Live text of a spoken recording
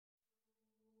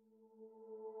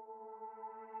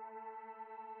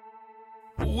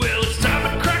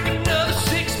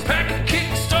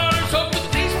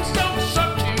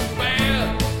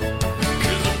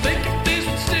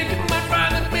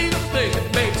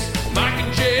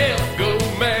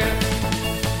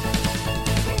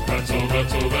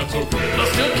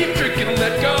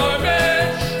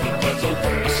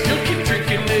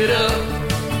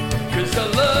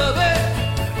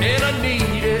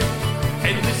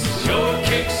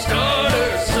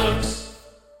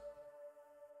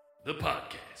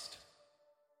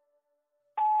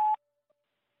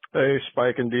Hey,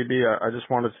 Spike and DB. I just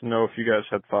wanted to know if you guys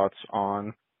had thoughts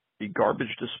on the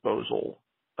garbage disposal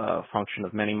function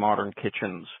of many modern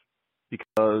kitchens,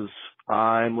 because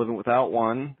I'm living without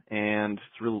one, and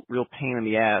it's a real pain in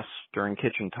the ass during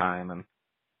kitchen time. And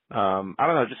I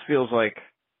don't know, it just feels like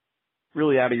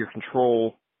really out of your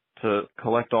control to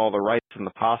collect all the rice and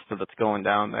the pasta that's going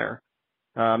down there.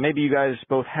 Maybe you guys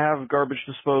both have garbage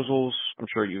disposals. I'm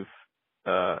sure you've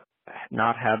uh,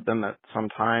 not had them at some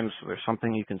times. So there's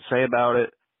something you can say about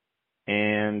it.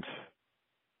 And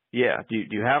yeah, do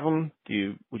you have them?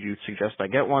 Would you suggest I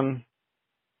get one?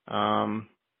 Um,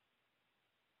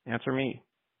 Answer me.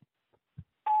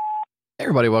 Hey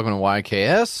everybody, welcome to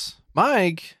YKS.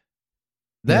 Mike,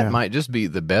 that Yeah. might just be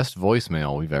the best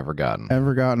voicemail we've ever gotten.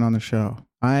 Ever gotten on the show.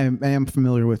 I am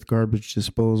familiar with garbage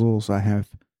disposals. I have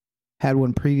had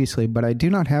one previously, but I do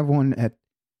not have one at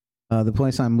the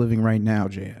place I'm living right now,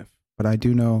 JF. But I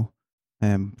do know I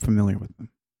am familiar with them.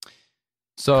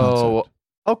 So,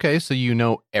 okay, so you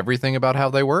know everything about how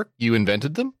they work? You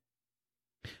invented them?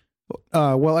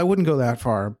 Well, I wouldn't go that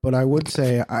far, but I would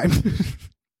say I'm.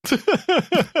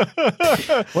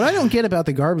 What I don't get about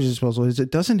the garbage disposal is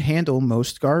it doesn't handle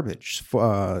most garbage.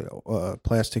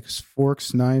 Plastics,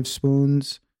 forks, knives,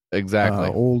 spoons, Exactly.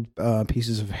 old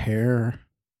pieces of hair.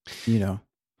 You know,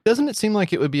 Doesn't it seem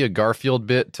like it would be a Garfield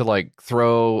bit to like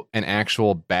throw an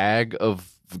actual bag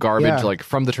of garbage Yeah. like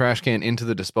from the trash can into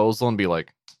the disposal and be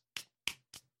like,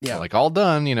 Yeah. like all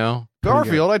done, you know? Pretty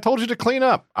Garfield, I told you to clean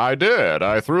up. I did.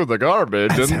 I threw the garbage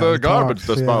That's in how the he garbage talks,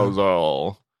 yeah.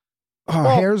 disposal.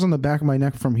 hairs on the back of my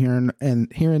neck from hearing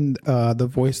the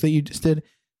voice that you just did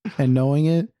and knowing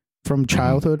it from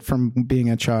childhood, from being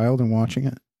a child and watching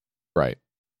it. Right.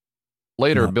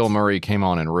 Later, Nuts. Bill Murray came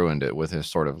on and ruined it with his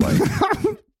sort of like,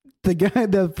 The guy,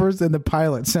 the person, the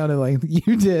pilot sounded like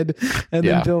you did, and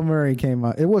Yeah. then Bill Murray came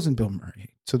out. It wasn't Bill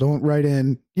Murray, so don't write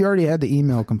in. You already had the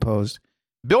email composed.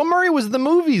 Bill Murray was the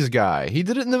movies guy. He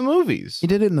did it in the movies. He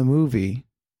did it in the movie,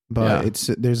 but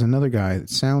Yeah. there's another guy that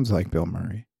sounds like Bill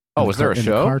Murray. Oh, In was the there a in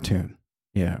show? the cartoon?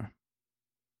 Yeah,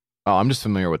 Oh, I'm just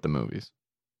familiar with the movies.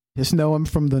 just know him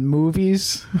from the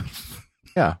movies.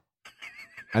 Yeah.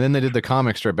 And then they did the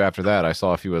comic strip after that. I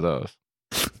saw a few of those.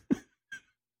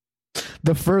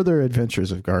 The Further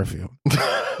Adventures of Garfield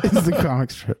is the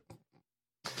comic strip.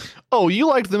 Oh, you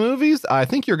liked the movies? I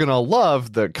think you're going to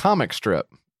love the comic strip.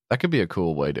 That could be a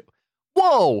cool way to.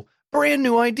 Whoa! Brand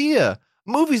new idea.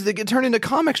 Movies that get turned into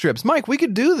comic strips. Mike, we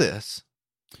could do this.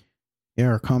 Yeah,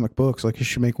 or comic books. Like you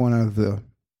should make one out of the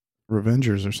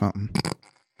Revengers or something.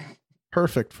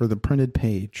 Perfect for the printed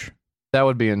page. That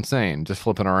would be insane. Just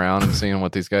flipping around and seeing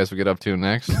what these guys would get up to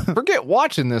next. Forget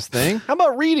watching this thing. How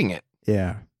about reading it?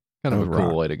 Yeah. Kind of That a would cool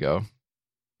rock. way to go.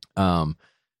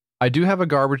 I do have a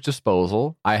garbage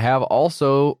disposal. I have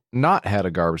also not had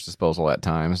a garbage disposal at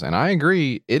times, and I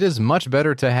agree. It is much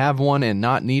better to have one and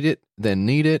not need it than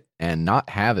need it and not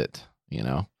have it. You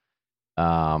know,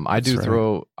 I That's right.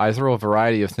 throw a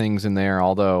variety of things in there.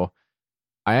 Although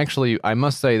I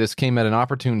must say this came at an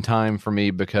opportune time for me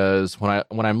because when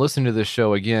I'm listening to this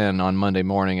show again on Monday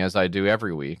morning, as I do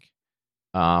every week,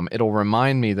 it'll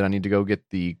remind me that I need to go get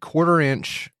the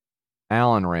 1/4-inch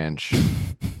Allen wrench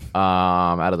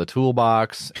out of the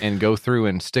toolbox and go through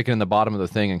and stick it in the bottom of the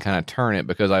thing and kind of turn it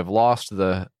because I've lost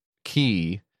the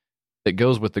key that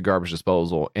goes with the garbage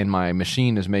disposal and my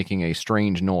machine is making a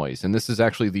strange noise. And this is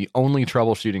actually the only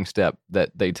troubleshooting step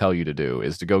that they tell you to do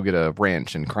is to go get a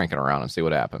wrench and crank it around and see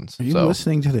what happens. Are you So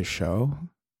listening to the show?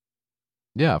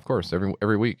 yeah, of course,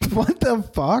 every week. What the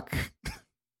fuck?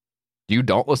 You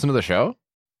don't listen to the show?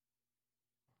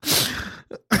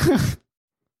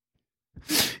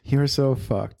 You're so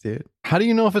fucked, dude. How do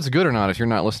you know if it's good or not if you're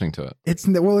not listening to it? It's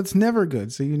never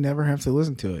good, so you never have to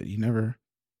listen to it. You never,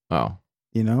 Oh,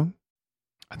 you know.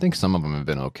 I think some of them have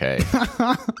been okay.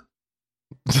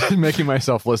 Making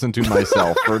myself listen to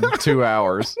myself for 2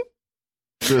 hours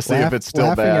to see if it's still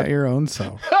laughing bad. at your own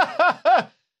self.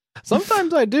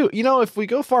 Sometimes I do. You know, if we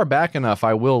go far back enough,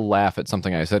 I will laugh at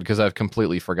something I said because I've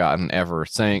completely forgotten ever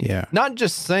saying, Yeah. not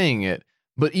just saying it,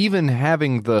 but even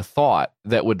having the thought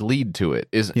that would lead to it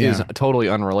is totally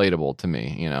unrelatable to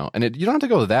me, you know. And you don't have to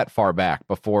go that far back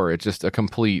before it's just it's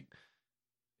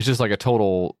just like a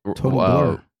total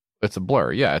blur. It's a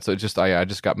blur. Yeah, I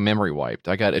just got memory wiped.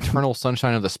 I got Eternal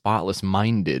Sunshine of the Spotless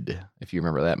Minded, if you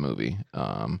remember that movie.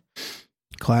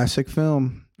 Classic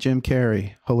film. Jim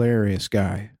Carrey, hilarious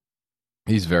guy,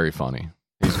 He's very funny.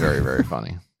 He's very, very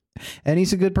funny. and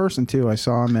he's a good person too. I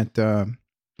saw him at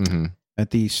hmm at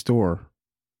the store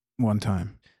one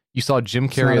time. You saw Jim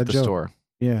It's Carrey not a at the joke. store.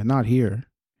 Yeah, not here.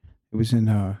 It was in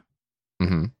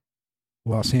hmm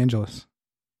Los Angeles.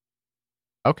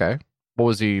 Okay. What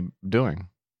was he doing?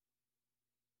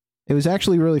 It was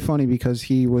actually really funny because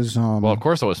he was. Well, of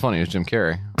course it was funny. It was Jim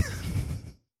Carrey.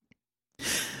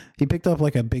 He picked up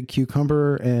like a big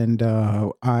cucumber, and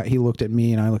he looked at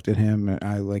me, and I looked at him,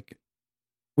 and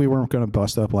we weren't gonna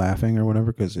bust up laughing or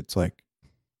whatever because it's like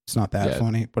it's not that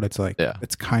funny, but it's like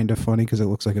it's kind of funny because it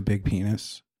looks like a big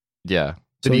penis. Yeah.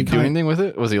 Did he do anything with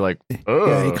it? Was he like, oh?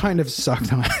 Yeah, he kind of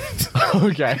sucked on it.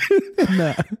 Okay.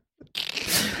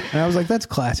 And I was like, that's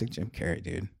classic Jim Carrey,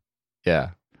 dude. Yeah.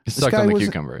 He sucked on the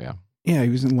cucumber, yeah. Yeah, he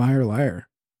was in Liar Liar.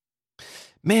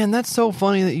 Man, that's so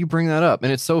funny that you bring that up.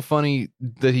 And it's so funny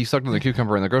that he sucked on the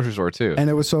cucumber in the grocery store, too. And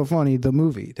it was so funny, the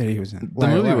movie that he was in. The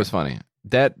movie was funny.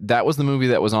 That was the movie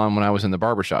that was on when I was in the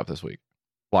barbershop this week.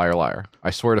 Liar Liar. I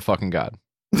swear to fucking God.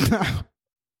 Isn't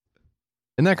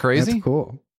that crazy? That's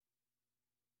cool.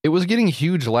 It was getting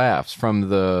huge laughs from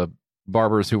the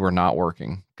barbers who were not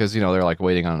working because, they're like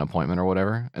waiting on an appointment or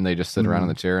whatever. And they just sit around in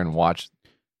the chair and watch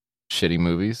shitty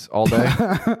movies all day,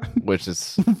 which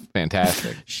is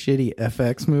fantastic. Shitty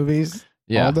FX movies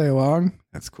all day long.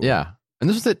 That's cool. Yeah. And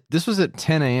this was at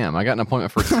 10 a.m. I got an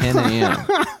appointment for 10 a.m.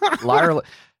 Liar.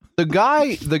 The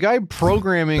guy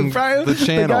programming the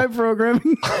channel. The guy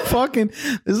programming fucking.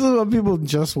 This is what people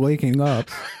just waking up.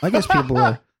 I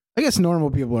guess normal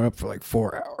people are up for like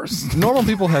 4 hours. Normal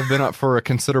people have been up for a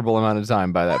considerable amount of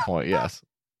time by that point. Yes,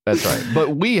 that's right.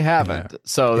 But we haven't. Yeah.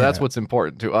 So that's what's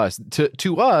important to us.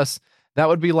 To us, that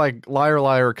would be like Liar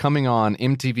Liar coming on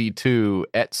MTV2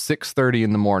 at 6:30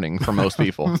 in the morning for most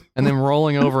people, and then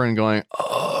rolling over and going,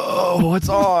 "Oh, what's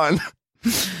on?"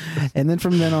 And then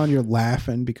from then on, you're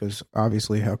laughing because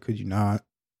obviously, how could you not?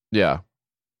 Yeah.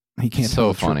 He can't. It's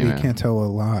so funny, man. He can't tell a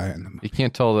lie. He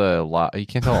can't tell the lie. He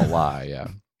can't tell a lie. Yeah.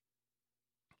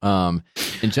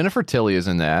 And Jennifer Tilly is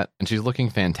in that, and she's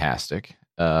looking fantastic.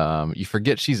 You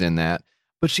forget she's in that,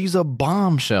 but she's a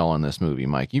bombshell in this movie,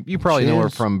 Mike. You probably know her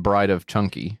from Bride of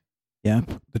Chunky.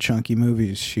 Yep, the Chunky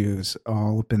movies. She was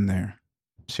all up in there.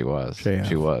 She was.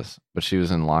 She was. But she was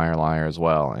in Liar Liar as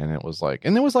well, and it was like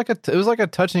a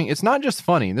touching. It's not just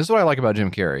funny. This is what I like about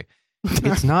Jim Carrey.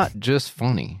 It's not just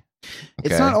funny.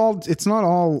 Okay? It's not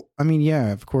all. I mean,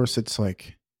 yeah, of course, it's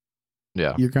like.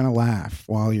 Yeah, you're gonna laugh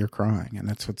while you're crying, and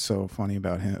that's what's so funny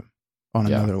about him on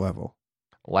another level.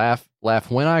 Laugh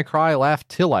when I cry, laugh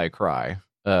till I cry.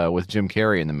 With Jim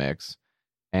Carrey in the mix,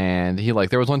 and he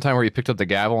there was one time where he picked up the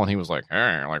gavel and he was like,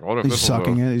 "Hey, like what if he's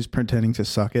sucking it? He's pretending to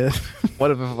suck it. What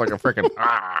if it's like a freaking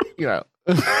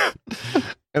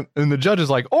and the judge is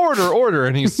like, order,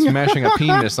 and he's smashing a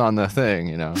penis on the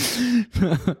thing,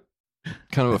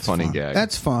 Kind of a funny gag.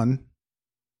 That's fun.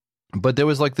 But there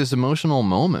was like this emotional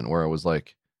moment where it was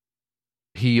like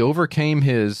he overcame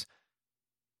his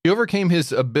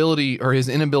ability or his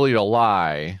inability to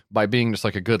lie by being just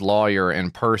like a good lawyer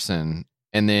in person.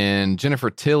 And then Jennifer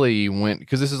Tilly went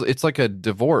because it's like a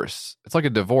divorce. It's like a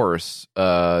divorce.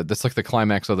 That's like the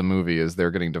climax of the movie is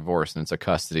they're getting divorced and it's a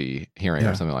custody hearing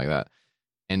or something like that.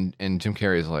 And Jim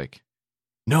Carrey is like,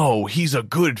 no, he's a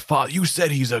good father. You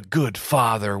said he's a good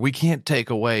father. We can't take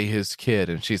away his kid.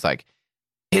 And she's like,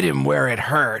 hit him where it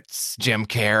hurts, Jim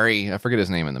Carrey. I forget his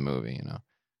name in the movie,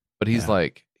 But he's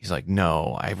like,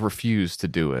 no, I refuse to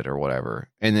do it or whatever.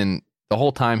 And then the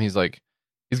whole time he's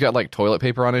got like toilet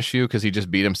paper on his shoe because he just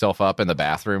beat himself up in the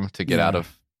bathroom to get out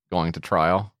of going to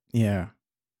trial. Yeah.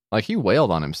 Like he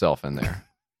wailed on himself in there.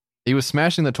 He was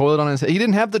smashing the toilet on his head. He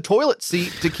didn't have the toilet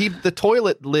seat to keep the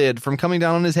toilet lid from coming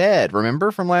down on his head.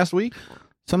 Remember from last week?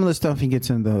 Some of the stuff he gets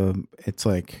it's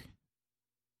like,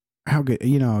 how good,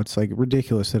 it's like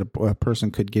ridiculous that a person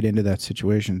could get into that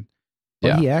situation.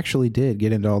 But he actually did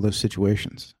get into all those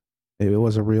situations.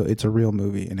 It's a real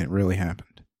movie, and it really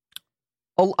happened.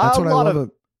 That's what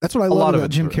I love about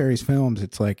Jim Carrey's films.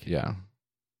 It's like,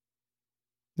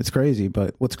 it's crazy,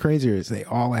 but what's crazier is they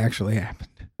all actually happened.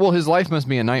 Well, his life must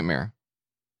be a nightmare.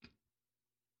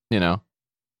 It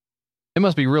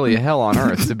must be really a hell on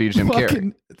earth to be Jim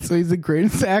Carrey. So he's the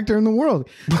greatest actor in the world.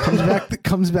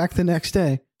 Comes back the next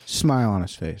day, smile on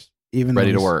his face, even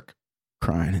ready to work,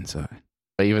 crying inside.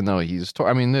 But even though he's,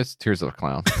 there's tears of a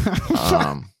clown.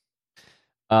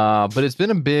 But it's been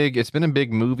a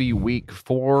big movie week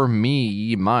for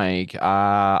me, Mike.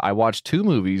 I watched 2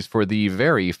 movies for the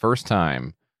very first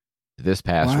time this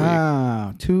past week.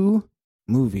 Wow, 2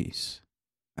 movies.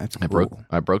 That's cool.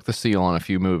 I broke the seal on a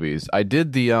few movies. I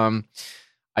did the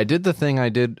thing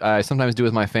I sometimes do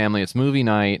with my family. It's movie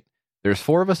night. There's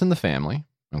 4 of us in the family.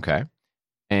 Okay.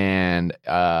 And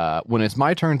when it's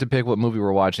my turn to pick what movie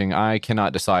we're watching, I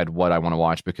cannot decide what I want to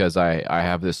watch because I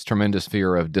have this tremendous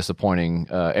fear of disappointing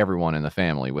everyone in the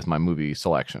family with my movie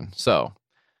selection. So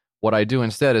what I do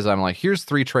instead is I'm like, here's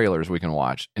 3 trailers we can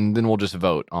watch, and then we'll just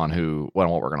vote on what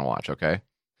we're going to watch. Okay.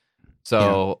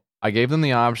 So I gave them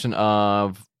the option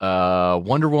of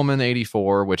Wonder Woman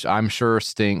 84, which I'm sure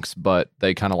stinks, but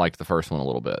they kind of liked the first one a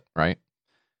little bit, right?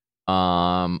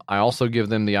 I also give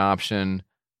them the option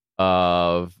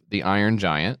of The Iron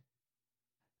Giant,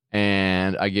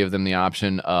 and I give them the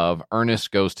option of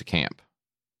Ernest Goes to Camp.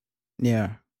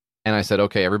 Yeah. And I said,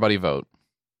 okay, everybody vote.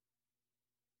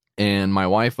 And my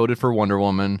wife voted for Wonder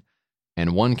Woman,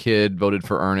 and one kid voted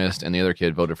for Ernest, and the other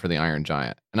kid voted for The Iron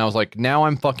Giant. And I was like, now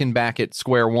I'm fucking back at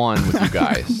square one with you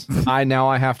guys.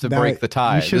 I have to break the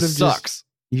tie. This sucks.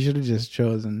 You should have just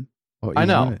chosen what you I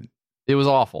know. wanted. It was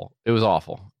awful.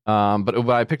 But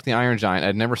I picked The Iron Giant.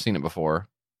 I'd never seen it before.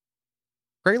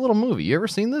 Great little movie. You ever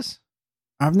seen this?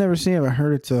 I've never seen it. I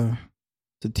heard it's a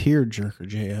tearjerker,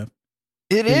 JF.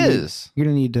 It is. You're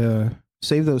going to need to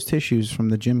save those tissues from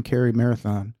the Jim Carrey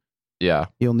marathon. Yeah.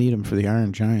 You'll need them for The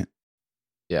Iron Giant.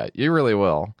 Yeah, you really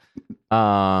will.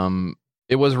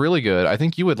 It was really good. I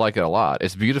think you would like it a lot.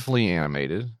 It's beautifully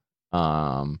animated.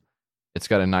 It's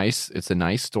a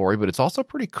nice story, but it's also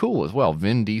pretty cool as well.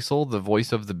 Vin Diesel, the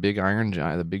voice of the big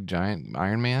giant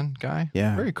Iron Man guy.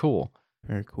 Yeah. Very cool.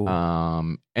 Very cool.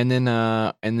 And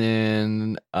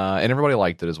everybody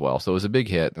liked it as well. So it was a big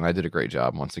hit, and I did a great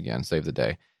job once again, saved the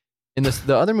day. In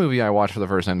the other movie I watched for the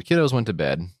first time, the kiddos went to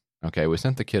bed. Okay, we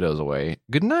sent the kiddos away.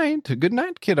 Good night,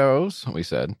 kiddos, we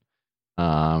said.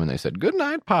 And they said, good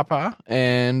night, Papa.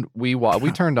 And we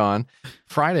turned on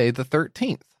Friday the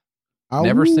 13th.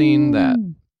 Never seen that.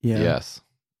 Yeah. Yes.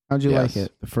 How'd you like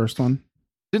it? The first one?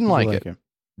 Didn't like it.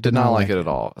 Did not like it at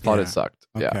all. I thought it sucked.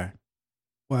 Okay. Yeah.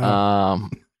 Wow.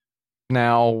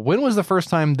 Now, when was the first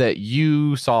time that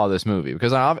you saw this movie?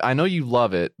 Because I know you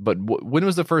love it, but when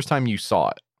was the first time you saw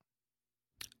it?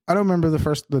 I don't remember the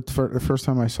first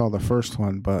time I saw the first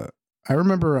one, but I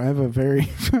remember I have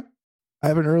I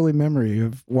have an early memory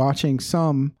of watching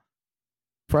some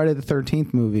Friday the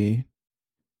 13th movie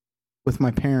with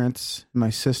my parents and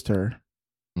my sister,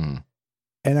 and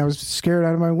I was scared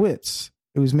out of my wits.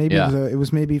 It was maybe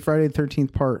Friday the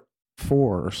 13th Part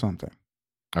 4 or something.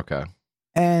 Okay.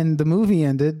 And the movie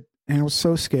ended, and I was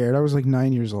so scared. I was like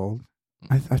 9 years old.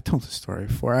 I've told this story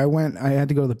before. I had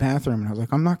to go to the bathroom, and I was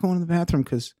like, I'm not going to the bathroom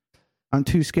because I'm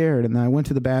too scared. And then I went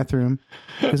to the bathroom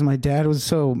because my dad was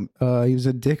he was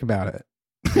a dick about it.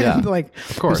 Yeah. Like,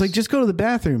 of course. He was like, just go to the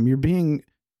bathroom. You're being,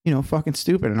 fucking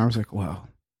stupid. And I was like, well,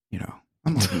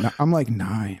 I'm like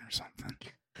 9 or something.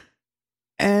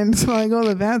 And so I go to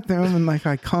the bathroom, and like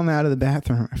I come out of the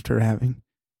bathroom after having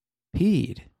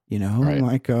peed. Right. I'm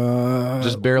like,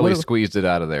 just barely squeezed it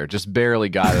out of there. Just barely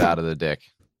got it out of the dick.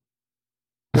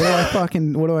 What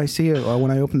do I see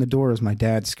when I open the door? Is my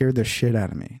dad scared the shit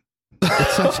out of me.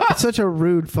 It's such a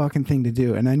rude fucking thing to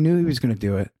do, and I knew he was going to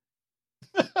do it.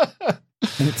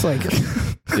 And it's like,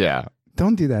 yeah,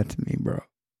 don't do that to me, bro.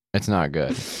 It's not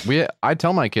good. I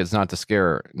tell my kids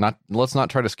let's not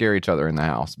try to scare each other in the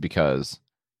house because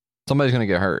somebody's going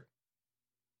to get hurt.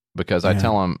 Because I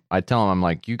tell them, I'm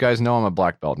like, you guys know I'm a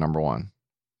black belt, number 1.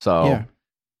 So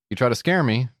you try to scare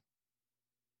me,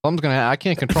 I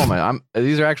can't control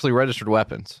these are actually registered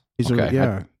weapons. I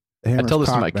tell this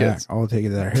to my kids. I'll take it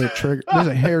there. Hair trigger. There's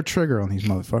a hair trigger on these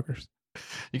motherfuckers.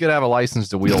 You gotta have a license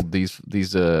to wield these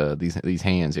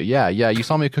hands. Yeah. You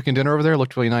saw me cooking dinner over there. It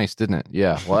looked really nice, didn't it?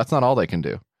 Yeah. Well, that's not all they can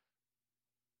do.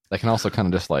 They can also kind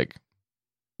of just like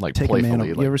take playfully.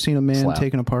 You ever seen a man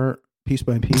taken apart piece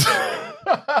by piece?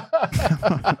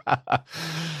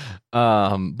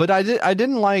 But I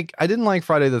didn't like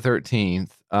Friday the 13th.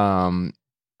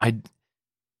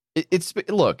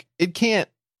 It can't,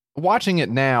 watching it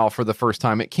now for the first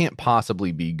time, it can't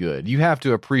possibly be good. You have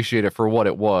to appreciate it for what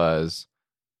it was.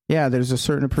 Yeah, there's a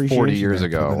certain appreciation 40 years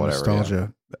ago or whatever.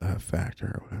 Nostalgia factor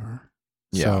or whatever.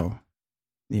 Yeah. So,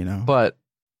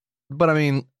 But I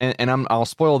mean, and I'll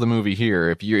spoil the movie here.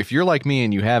 If you're like me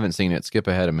and you haven't seen it, skip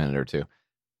ahead a minute or two.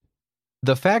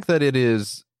 The fact that it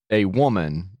is a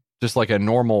woman, just like a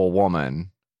normal woman,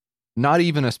 not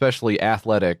even especially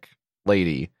athletic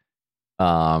lady,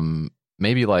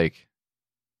 maybe like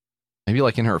in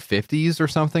her 50s or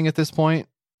something at this point,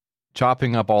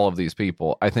 chopping up all of these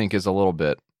people, I think is a little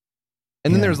bit.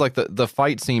 And then there's like the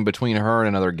fight scene between her and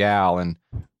another gal, and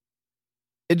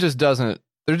it just doesn't.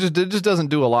 It just doesn't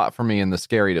do a lot for me in the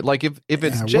scary. Like if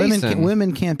it's Jason,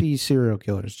 women can't be serial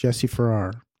killers. Jesse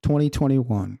Farrar,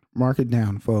 2021. Mark it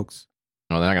down, folks.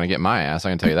 No, they're not going to get my ass.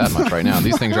 I can tell you that much right now.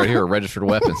 These things right here are registered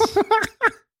weapons.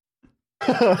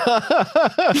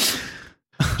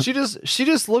 She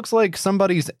just looks like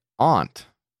somebody's aunt.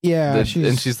 Yeah,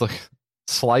 and she's like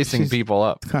slicing people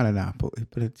up. It's kind of not, but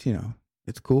it's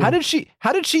It's cool. How did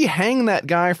she hang that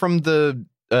guy from the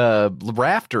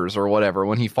rafters or whatever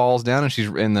when he falls down and she's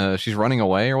running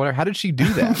away or whatever? How did she do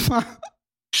that?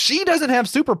 She doesn't have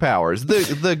superpowers.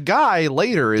 The guy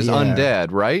later is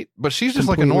undead, right? But she's just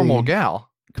like a normal gal.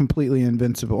 Completely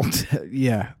invincible.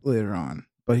 Yeah, later on.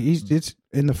 But it's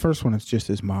in the first one, it's just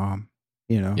his mom,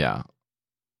 you know? Yeah.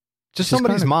 Just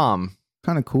somebody's mom.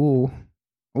 Kind of cool.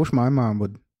 I wish my mom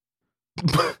would,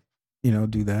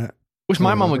 do that. Wish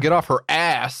my mom would get off her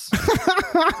ass.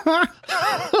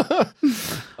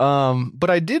 But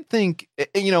I did think,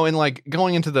 in like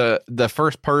going into the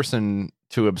first person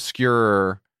to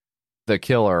obscure the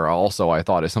killer also, I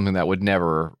thought is something that would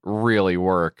never really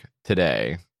work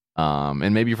today.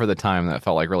 And maybe for the time that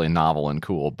felt like really novel and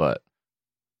cool, but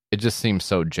it just seems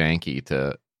so janky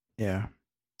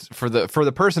for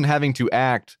the person having to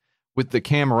act with the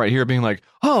camera right here being like,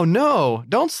 oh no,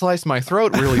 don't slice my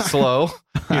throat really slow.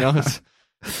 It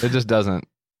just doesn't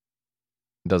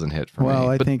hit for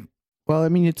me. Well, I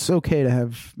mean, it's okay to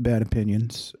have bad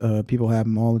opinions. People have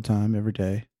them all the time, every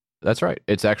day. That's right.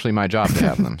 It's actually my job to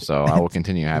have them, so I will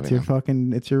continue having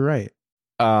them. It's your right.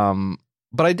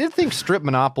 But I did think strip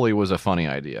Monopoly was a funny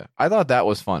idea. I thought that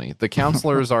was funny. The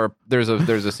counselors there's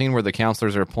a scene where the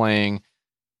counselors are playing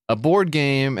a board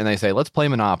game and they say, let's play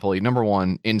Monopoly. Number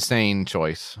one, insane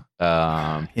choice.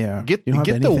 Get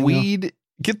the weed.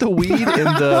 Get the weed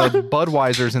and the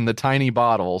Budweisers in the tiny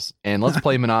bottles, and let's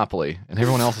play Monopoly. And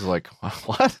everyone else is like,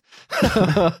 what?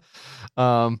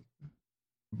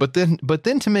 But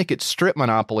then to make it strip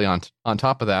Monopoly on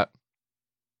top of that,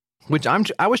 which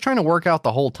I was trying to work out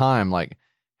the whole time, like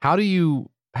how do you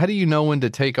know when to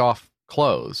take off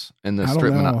clothes in the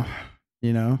strip Monopoly?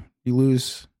 You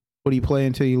lose. What do you play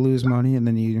until you lose money, and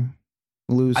then you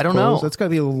lose? I don't clothes? know. That's got to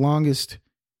be the longest.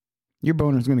 Your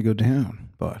boner's going to go down,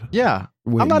 but yeah.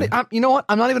 You know what?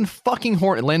 I'm not even fucking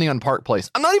landing on Park Place.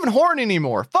 I'm not even horny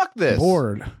anymore. Fuck this.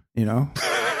 Bored,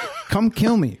 Come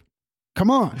kill me.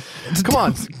 Come on.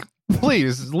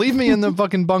 Please leave me in the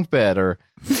fucking bunk bed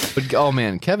but oh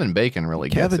man, Kevin Bacon really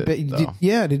gets it.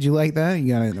 Did you like that?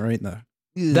 You got it right in the.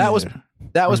 That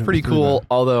was pretty cool.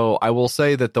 Although I will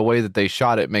say that the way that they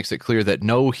shot it makes it clear that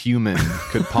no human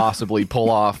could possibly pull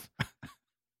off.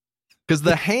 Because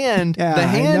the hand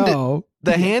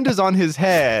is on his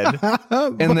head,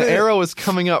 and the arrow is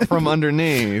coming up from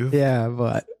underneath. Yeah,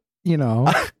 but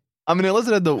I mean, unless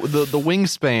it had the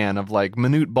wingspan of like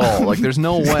Manute Ball, like there's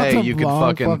no way you could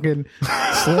fucking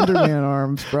Slender Man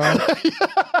arms, bro.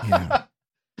 Yeah,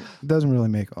 it doesn't really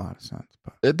make a lot of sense.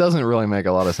 But it doesn't really make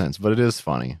a lot of sense, but it is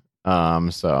funny.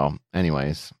 So,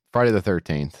 anyways, Friday the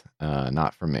 13th,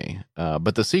 not for me.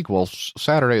 But the sequel,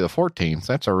 Saturday the 14th,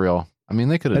 that's a real. I mean,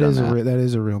 they could have done that. That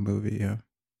is a real movie, yeah.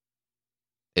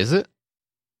 Is it?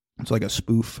 It's like a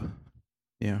spoof.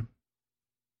 Yeah.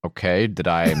 Okay, did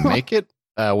I make it?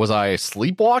 Was I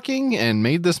sleepwalking and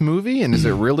made this movie? And is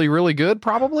it really, really good?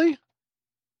 Probably.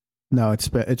 No,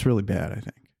 it's really bad, I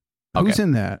think. Okay. Who's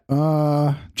in that?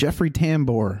 Jeffrey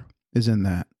Tambor is in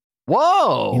that.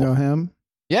 Whoa. You know him?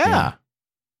 Yeah.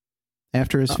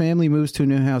 After his family moves to a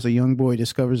new house, a young boy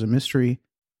discovers a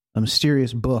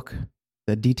mysterious book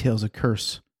that details a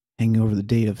curse hanging over the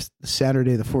date of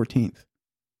Saturday the 14th.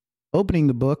 Opening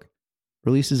the book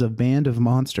releases a band of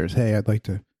monsters. Hey, I'd like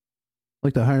to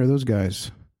hire those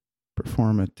guys,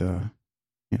 perform at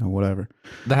whatever.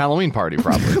 The Halloween party,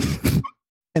 probably.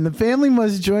 And the family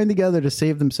must join together to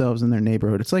save themselves in their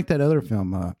neighborhood. It's like that other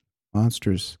film,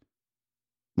 Monsters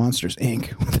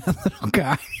Inc. with that little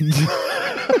guy.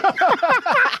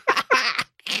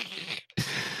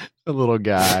 The little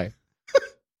guy.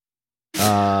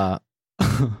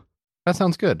 That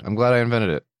sounds good. I'm glad I invented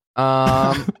it.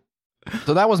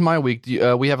 So that was my week.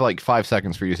 We have like 5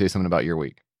 seconds for you to say something about your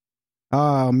week.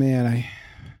 Oh man, I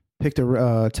picked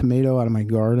a tomato out of my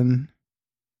garden,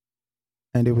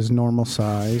 and it was normal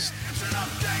sized.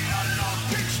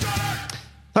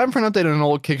 Time for an update on an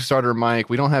old Kickstarter, Mike.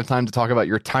 We don't have time to talk about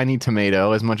your tiny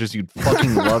tomato as much as you'd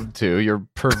fucking love to. You're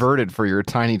perverted for your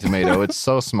tiny tomato. It's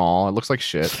so small. It looks like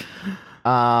shit.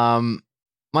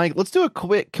 Mike, let's do a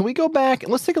quick. Can we go back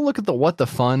and let's take a look at the What the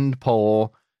Fund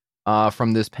poll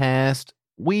from this past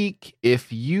week.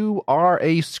 If you are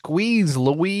a Squeeze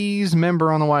Louise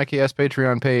member on the YKS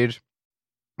Patreon page,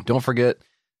 don't forget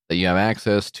that you have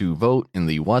access to vote in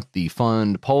the What the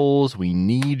Fund polls. We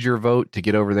need your vote to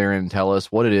get over there and tell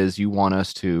us what it is you want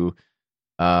us to,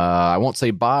 I won't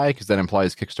say buy because that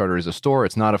implies Kickstarter is a store.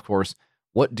 It's not, of course.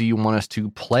 What do you want us to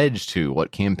pledge to?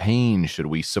 What campaign should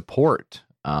we support?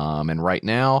 And right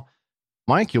now,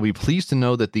 Mike, you'll be pleased to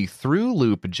know that the Through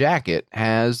Loop jacket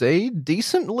has a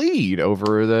decent lead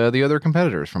over the other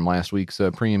competitors from last week's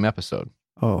premium episode.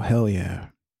 Oh, hell yeah.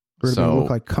 We're going to look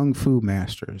like Kung Fu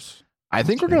masters. I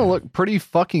think we're going to look pretty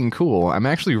fucking cool. I'm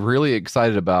actually really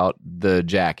excited about the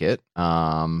jacket.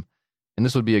 And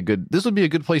this would be a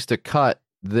good place to cut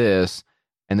this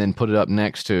and then put it up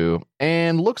next to.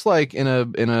 And looks like in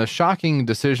a shocking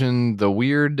decision, the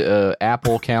weird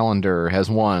Apple calendar has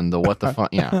won the what the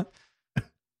fuck. Yeah.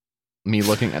 Me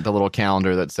looking at the little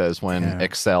calendar that says when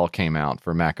Excel came out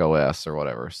for Mac OS or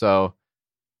whatever. So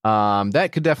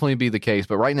that could definitely be the case.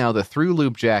 But right now, the through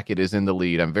loop jacket is in the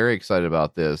lead. I'm very excited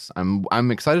about this.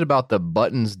 I'm excited about the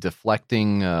buttons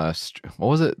deflecting. What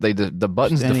was it? The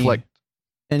buttons deflect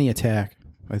any attack.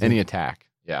 Any attack.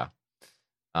 Yeah.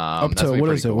 Up to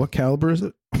what is it? What caliber is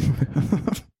it?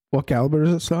 What caliber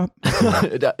does it stop?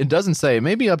 It doesn't say.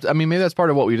 Maybe maybe that's part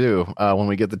of what we do when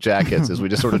we get the jackets is we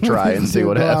just sort of try and see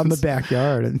what happens. Out in the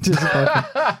backyard and just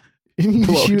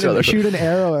shoot an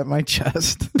arrow at my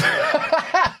chest.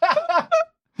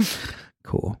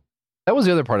 Cool. That was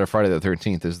the other part of Friday the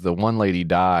 13th is the one lady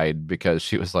died because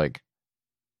she was like,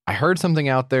 I heard something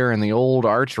out there in the old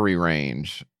archery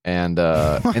range and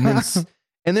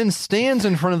then stands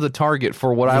in front of the target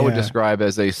for what I would describe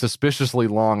as a suspiciously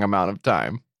long amount of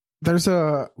time. There's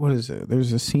what is it?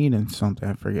 There's a scene in something,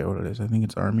 I forget what it is. I think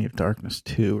it's Army of Darkness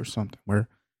 2 or something, where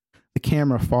the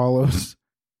camera follows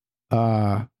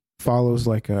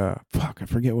like I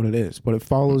forget what it is, but it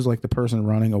follows like the person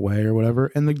running away or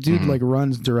whatever. And the dude like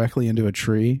runs directly into a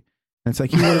tree. And it's like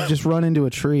he would have just run into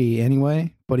a tree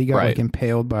anyway, but he got like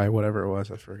impaled by whatever it was.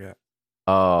 I forget.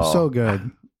 Oh, so good.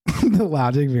 The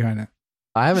logic behind it.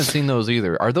 I haven't seen those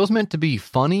either. Are those meant to be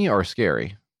funny or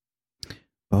scary?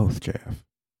 Both, JF.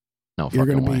 No, you're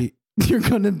gonna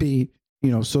be,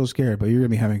 so scared, but you're gonna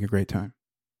be having a great time.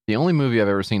 The only movie I've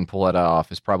ever seen pull that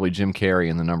off is probably Jim Carrey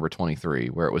in The Number 23,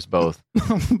 where it was both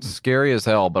scary as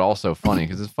hell, but also funny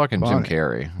because it's fucking Jim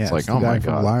Carrey. It's like, oh my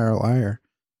god, Liar, liar.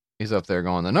 He's up there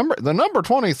going the number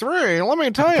 23. Let me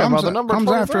tell you about the number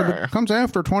 23. Comes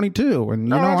after 22,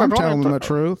 and I'm telling them the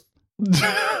truth.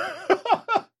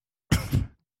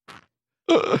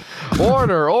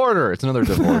 Order. It's another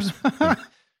divorce.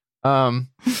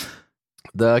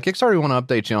 The Kickstarter we want to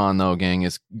update you on, though, gang,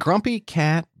 is Grumpy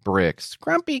Cat Bricks.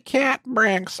 Grumpy Cat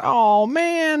Bricks. Oh,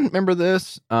 man. Remember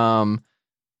this?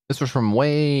 This was from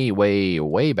way, way,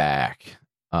 way back.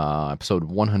 Episode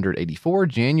 184,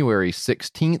 January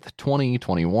 16th,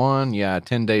 2021. Yeah,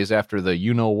 10 days after the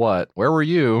you-know-what. Where were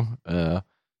you?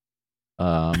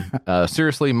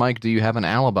 Seriously, Mike, do you have an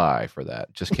alibi for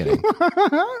that? Just kidding.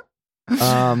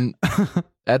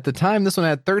 At the time, this one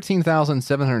had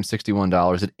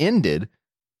 $13,761. It ended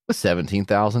with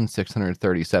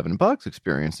 $17,637,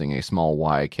 experiencing a small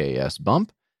YKS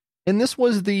bump. And this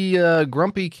was the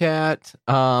Grumpy Cat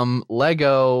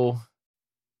Lego.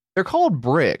 They're called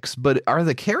bricks, but are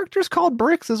the characters called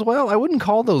bricks as well? I wouldn't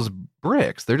call those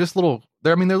bricks. They're just little.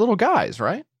 They're little guys,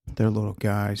 right? They're little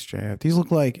guys, Jeff. These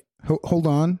look like. Hold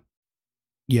on.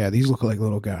 Yeah, these look like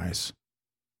little guys.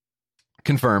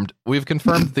 Confirmed. We've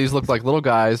confirmed that these look like little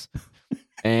guys,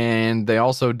 and they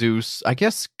also do, I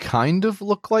guess, kind of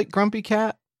look like Grumpy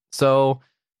Cat. So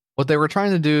what they were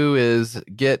trying to do is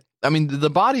get. The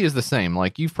body is the same.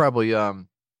 Like you've probably, you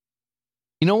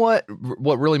know what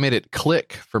really made it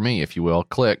click for me, if you will,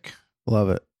 click. Love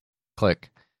it. Click.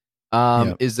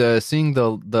 Is seeing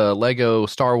the Lego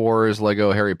Star Wars,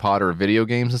 Lego Harry Potter video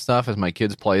games and stuff as my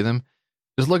kids play them.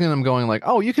 Just looking at them going like,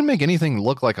 oh, you can make anything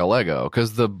look like a Lego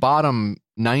because the bottom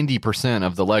 90%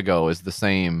 of the Lego is the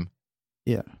same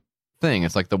thing.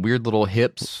 It's like the weird little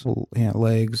hips. Yeah,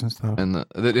 legs and stuff. And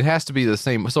it has to be the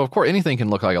same. So, of course, anything can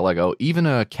look like a Lego, even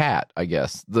a cat, I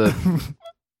guess. The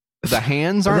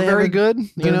hands aren't very good,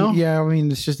 you know? Yeah,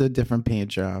 it's just a different paint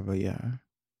job, but yeah.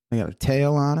 They got a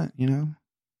tail on it,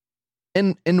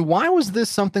 And why was this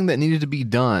something that needed to be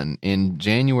done in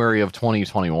January of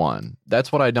 2021? That's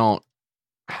what I don't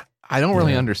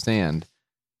really understand,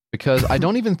 because I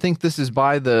don't even think this is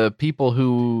by the people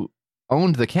who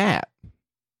owned the cat.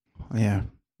 Yeah.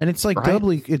 And it's like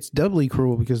doubly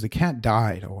cruel because the cat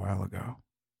died a while ago.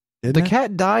 The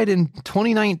cat died in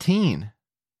 2019.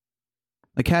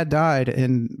 The cat died,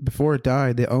 and before it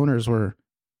died, the owners were,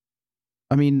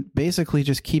 basically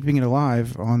just keeping it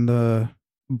alive on the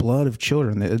blood of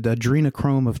children, the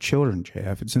adrenochrome of children,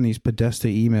 JF. It's in these Podesta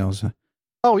emails.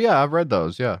 Oh, yeah, I've read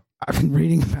those, yeah. I've been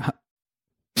reading about.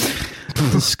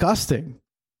 Disgusting.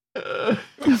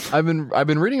 I've been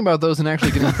reading about those and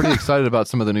actually getting pretty excited about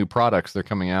some of the new products they're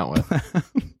coming out with.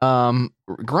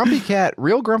 Grumpy Cat,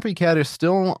 Real Grumpy Cat is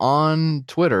still on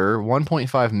Twitter,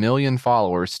 1.5 million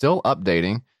followers, still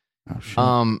updating. Oh, shit.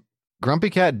 Grumpy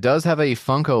Cat does have a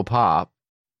Funko Pop.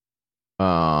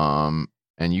 And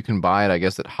and you can buy it, I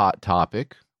guess, at Hot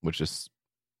Topic, which is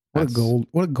What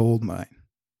a gold mine.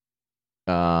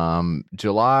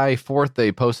 July 4th,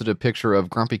 they posted a picture of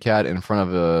Grumpy Cat in front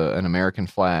of an American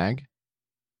flag.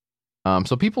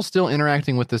 So people still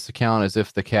interacting with this account as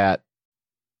if the cat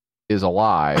is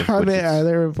alive. Are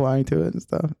they replying to it and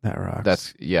stuff? That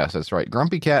rocks. That's right.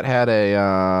 Grumpy Cat had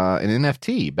an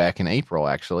NFT back in April,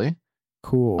 actually.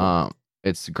 Cool.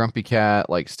 It's Grumpy Cat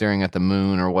like staring at the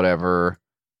moon or whatever.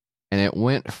 And it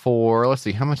went for, let's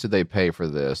see, how much did they pay for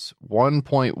this?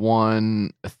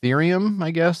 1.1 Ethereum,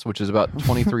 I guess, which is about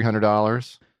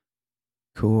 $2,300.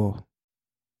 Cool.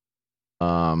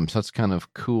 So that's kind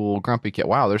of cool. Grumpy Cat.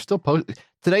 Wow, they're still posting.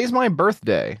 Today's my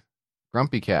birthday.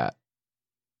 Grumpy Cat.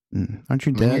 Aren't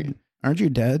you dead? Aren't you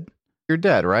dead? You're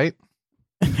dead, right?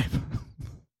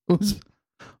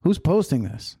 Who's posting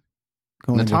this?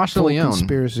 Going Natasha Lyonne.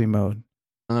 Conspiracy mode.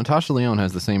 Natasha Lyonne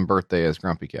has the same birthday as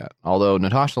Grumpy Cat, although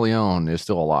Natasha Lyonne is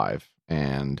still alive,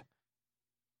 and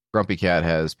Grumpy Cat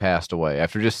has passed away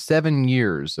after just 7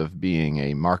 years of being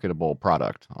a marketable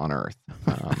product on Earth.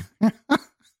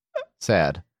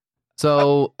 Sad.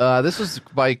 So this was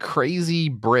by Crazy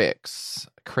Bricks.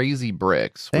 Crazy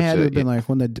Bricks. They had to have been like,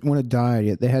 when it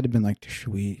died, they had to have been like,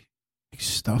 should we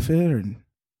stuff it or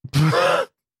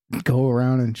go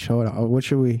around and show it out? What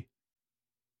should we?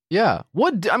 Yeah.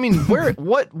 What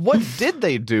did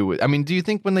they do with? I mean, do you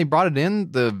think when they brought it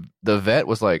in, the vet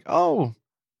was like, "Oh,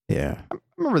 yeah, I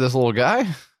remember this little guy."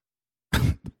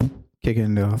 Kick it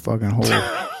into a fucking hole.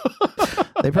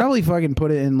 They probably fucking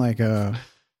put it in like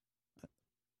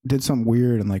did something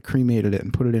weird and like cremated it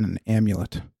and put it in an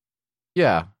amulet.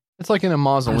 Yeah, it's like in a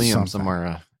mausoleum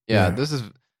somewhere. Yeah, this is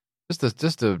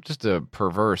just a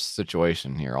perverse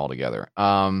situation here altogether.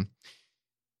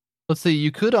 Let's see,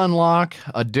 you could unlock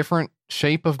a different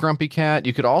shape of Grumpy Cat.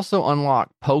 You could also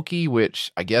unlock Pokey,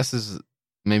 which I guess is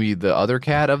maybe the other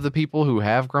cat of the people who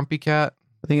have Grumpy Cat.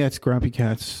 I think that's Grumpy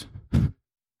Cat's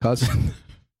cousin.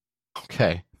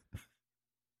 Okay.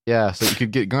 Yeah, so you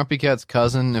could get Grumpy Cat's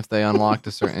cousin if they unlocked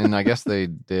a certain, and I guess they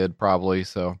did probably,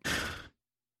 so.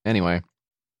 Anyway,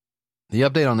 the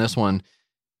update on this one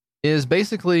is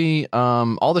basically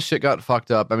all the shit got fucked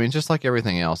up. I mean, just like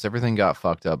everything else, everything got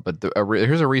fucked up. But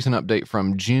here's a recent update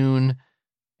from June,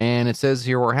 and it says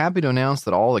here, we're happy to announce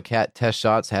that all the cat test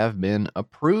shots have been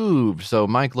approved. So,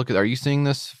 Mike, are you seeing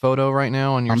this photo right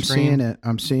now on your screen?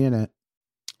 I'm seeing it.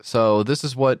 So this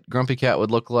is what Grumpy Cat would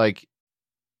look like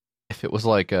if it was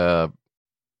like a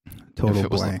total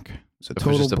blank. It's a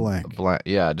total blank.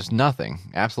 Yeah, just nothing.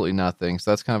 Absolutely nothing. So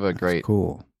that's kind of a great.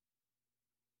 Cool.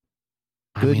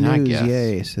 Good news, I guess.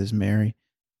 Yay, says Mary.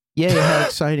 Yay, how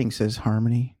exciting, says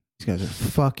Harmony. These guys are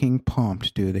fucking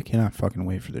pumped, dude. They cannot fucking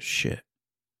wait for this shit.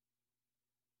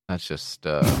 That's just,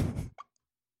 I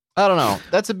don't know.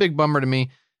 That's a big bummer to me.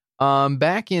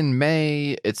 Back in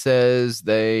May, it says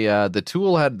the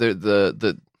tool had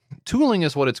the tooling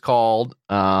is what it's called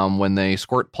when they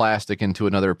squirt plastic into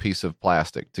another piece of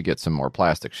plastic to get some more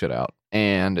plastic shit out.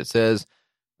 And it says,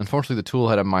 unfortunately, the tool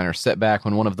had a minor setback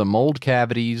when one of the mold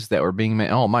cavities that were being made.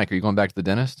 Oh, Mike, are you going back to the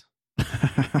dentist?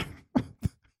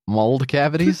 Mold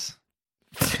cavities?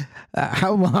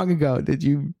 How long ago did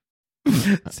you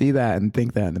see that and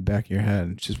think that in the back of your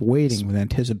head? Just waiting with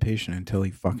anticipation until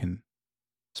he fucking.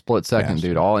 Split second,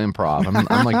 dude. All improv.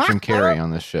 I'm like Jim Carrey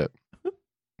on this shit.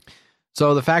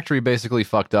 So the factory basically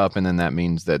fucked up, and then that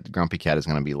means that Grumpy Cat is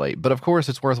going to be late. But of course,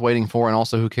 it's worth waiting for, and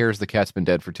also, who cares? The cat's been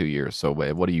dead for 2 years. So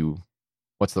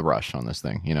what's the rush on this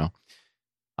thing, you know?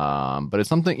 But it's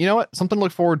something, you know what? Something to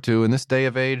look forward to in this day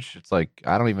of age. It's like,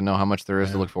 I don't even know how much there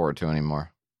is to look forward to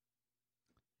anymore.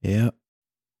 Yep.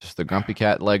 Just the Grumpy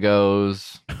Cat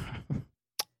Legos,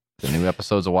 the new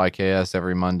episodes of YKS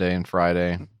every Monday and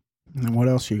Friday. And what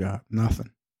else you got?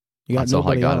 Nothing. You got That's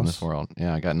all I got else. in this world.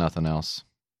 Yeah, I got nothing else.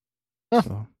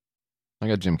 So. I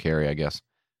got Jim Carrey, I guess.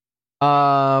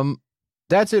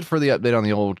 That's it for the update on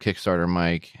the old Kickstarter,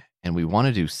 Mike. And we want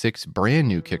to do 6 brand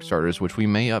new Kickstarters, which we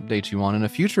may update you on in a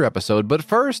future episode. But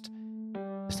first,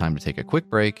 it's time to take a quick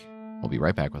break. We'll be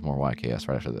right back with more YKS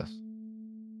right after this.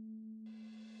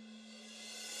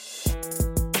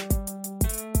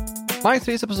 Hi,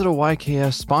 today's episode of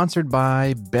YKS sponsored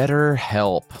by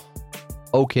BetterHelp.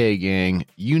 Okay, gang,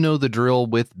 you know the drill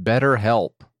with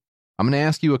BetterHelp. I'm going to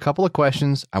ask you a couple of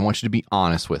questions. I want you to be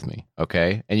honest with me,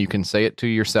 okay? And you can say it to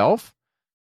yourself,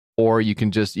 or you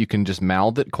can just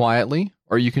mouth it quietly,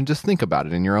 or you can just think about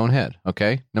it in your own head,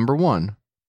 okay? Number 1.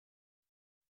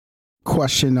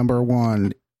 Question number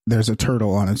 1. There's a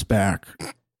turtle on its back.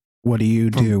 What do you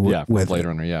do with Blade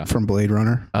Runner, yeah. From Blade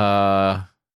Runner?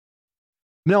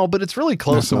 No, but it's really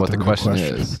close to what the question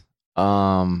is.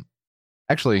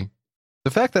 Actually,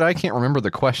 The fact that I can't remember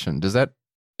the question, does that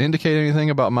indicate anything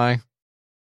about my...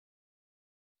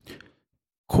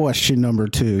 Question number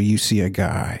 2, you see a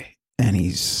guy, and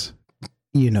he's,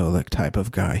 you know the type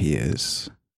of guy he is.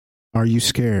 Are you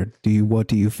scared? What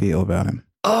do you feel about him?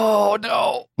 Oh,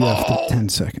 no. You have 10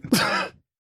 seconds.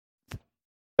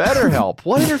 BetterHelp.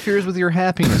 What interferes with your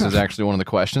happiness is actually one of the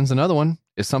questions. Another one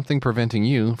is something preventing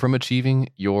you from achieving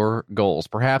your goals.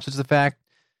 Perhaps it's the fact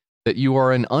that you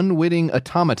are an unwitting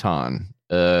automaton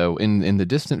in the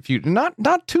distant future.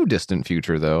 Not too distant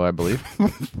future, though, I believe.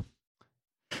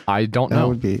 I don't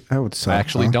know. That would suck. I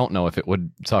actually don't know if it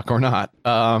would suck or not.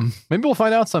 Maybe we'll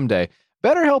find out someday.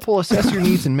 BetterHelp will assess your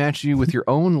needs and match you with your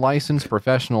own licensed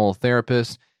professional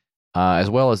therapist, as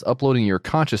well as uploading your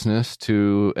consciousness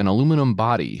to an aluminum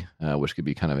body, which could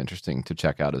be kind of interesting to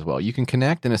check out as well. You can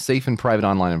connect in a safe and private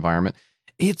online environment.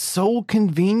 It's so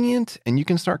convenient, and you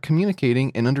can start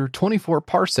communicating in under 24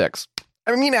 parsecs.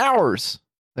 I mean, hours.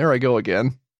 There I go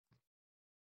again.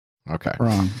 Okay.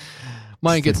 Wrong.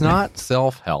 Mike, it's not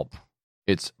self-help.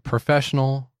 It's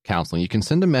professional counseling. You can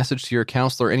send a message to your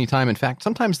counselor anytime. In fact,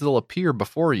 sometimes they'll appear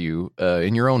before you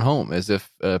in your own home as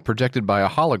if projected by a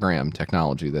hologram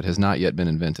technology that has not yet been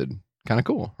invented. Kind of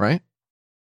cool, right?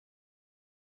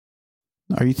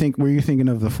 Were you thinking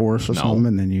of The Force or something,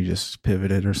 and then you just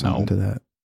pivoted or something to that?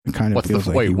 It kind of feels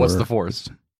like what's The Force?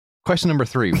 Question number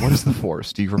 3. What is The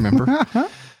Force? Do you remember?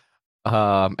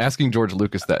 Asking George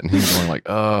Lucas that, and he's going like,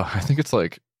 I think it's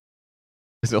like,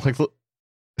 is it like,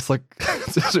 it's like,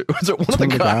 is it one of the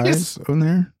guys on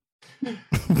there?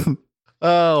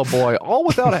 Oh boy. All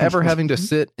without ever having to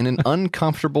sit in an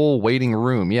uncomfortable waiting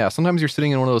room. Yeah. Sometimes you're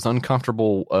sitting in one of those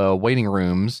uncomfortable waiting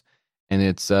rooms, and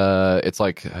it's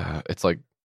like you're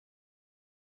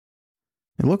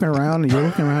looking around,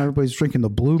 everybody's drinking the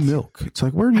blue milk. It's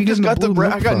like, where are you getting the blue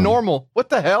milk I got from? normal. What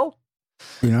the hell?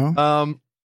 You know?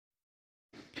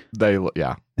 They look,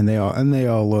 yeah. And they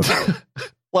all look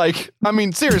like, I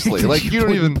mean, seriously, like you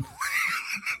don't even.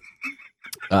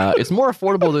 It's more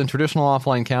affordable than traditional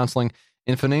offline counseling,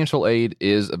 and financial aid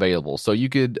is available. So you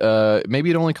could maybe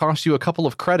it only costs you a couple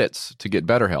of credits to get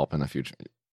BetterHelp in the future.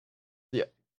 Yeah,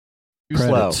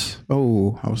 credits.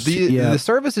 Oh, the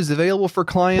service is available for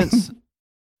clients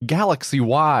galaxy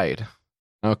wide.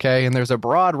 Okay, and there's a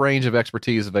broad range of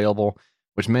expertise available,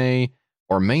 which may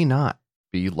or may not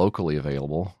be locally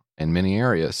available in many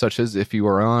areas, such as if you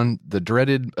are on the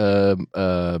dreaded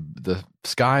the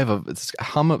hive of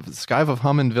scum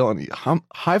and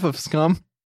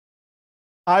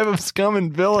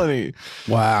villainy.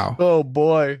 Wow. Oh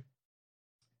boy.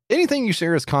 Anything you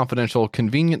share is confidential,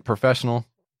 convenient, professional,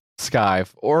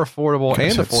 Skive, or affordable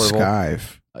and affordable.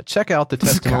 Skive. Check out the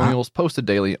testimonials posted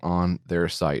daily on their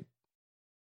site.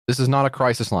 This is not a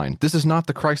crisis line. This is not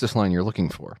the crisis line you're looking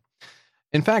for.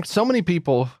 In fact, so many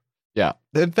people and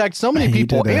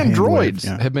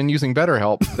droids have been using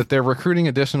BetterHelp that they're recruiting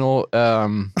additional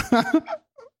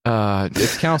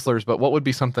it's counselors, but what would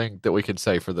be something that we could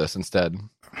say for this instead?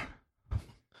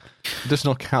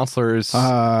 Additional counselors.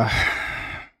 I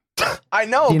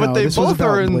know, but they both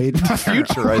are in the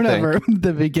future, I think.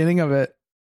 The beginning of it.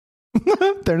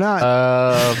 They're not.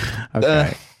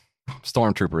 Okay.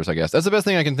 Stormtroopers, I guess. That's the best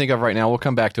thing I can think of right now. We'll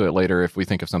come back to it later if we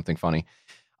think of something funny.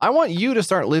 I want you to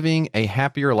start living a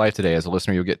happier life today. As a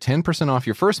listener, you'll get 10% off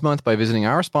your first month by visiting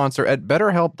our sponsor at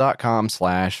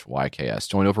betterhelp.com/YKS.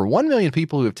 Join over 1 million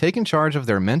people who have taken charge of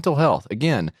their mental health.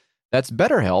 Again, that's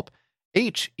BetterHelp,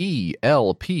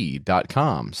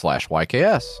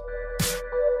 HELP.com/YKS.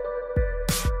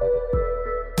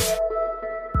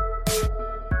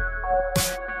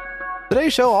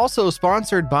 Today's show also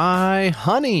sponsored by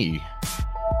Honey.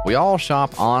 We all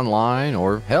shop online,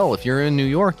 or hell, if you're in New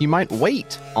York, you might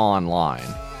wait online.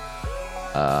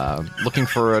 Looking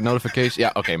for a notification.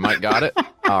 Yeah, okay, Mike got it.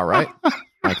 All right.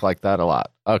 Mike liked that a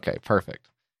lot. Okay, perfect.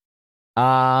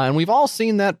 And we've all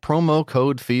seen that promo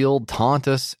code field taunt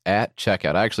us at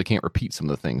checkout. I actually can't repeat some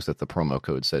of the things that the promo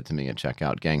code said to me at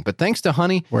checkout, gang. But thanks to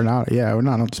Honey. We're not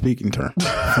on speaking terms.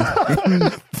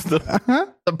 the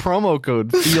promo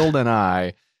code field and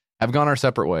I have gone our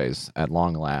separate ways at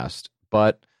long last.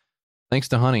 But thanks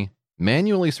to Honey,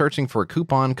 manually searching for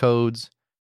coupon codes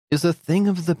is a thing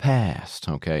of the past.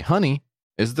 Okay, Honey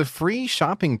is the free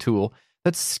shopping tool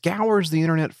that scours the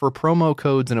internet for promo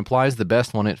codes and applies the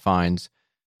best one it finds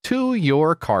to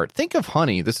your cart. Think of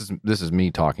Honey. This is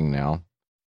me talking now.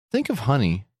 Think of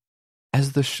Honey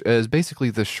as as basically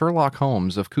the Sherlock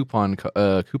Holmes of coupon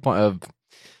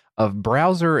of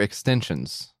browser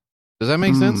extensions. Does that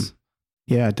make sense?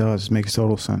 Yeah, it does. Makes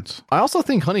total sense. I also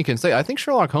think Honey can say, I think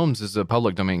Sherlock Holmes is a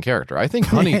public domain character. I think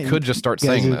Honey could just start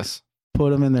saying this.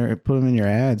 Put them in your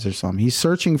ads or something. He's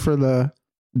searching for the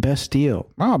best deal.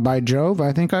 Oh, by Jove,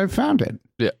 I think I've found it.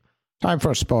 Yeah. Time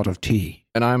for a spot of tea.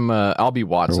 And I'll be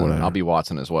Watson. I'll be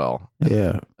Watson as well.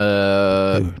 Yeah.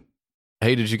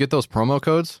 Hey, did you get those promo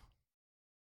codes?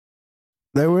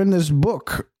 They were in this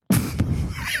book.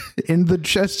 In the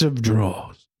chest of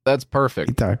drawers. That's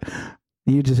perfect.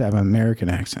 You just have an American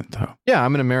accent, though. Yeah,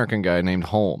 I'm an American guy named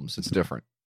Holmes. It's different.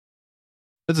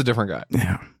 It's a different guy.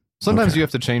 Yeah. Sometimes you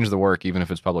have to change the work, even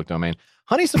if it's public domain.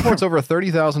 Honey supports over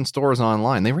 30,000 stores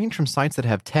online. They range from sites that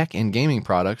have tech and gaming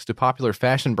products to popular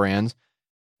fashion brands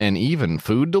and even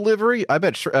food delivery. I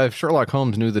bet if Sherlock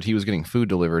Holmes knew that he was getting food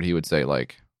delivered, he would say,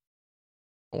 like,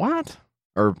 what?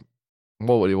 Or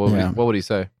what would he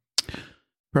say?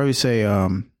 Probably say,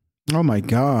 oh my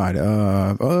God,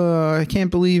 I can't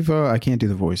believe I can't do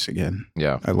the voice again.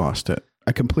 Yeah. I lost it.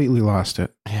 I completely lost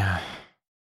it. Yeah.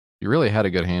 You really had a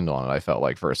good handle on it, I felt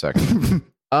like, for a second.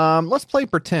 Let's play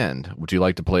pretend. Would you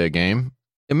like to play a game?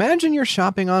 Imagine you're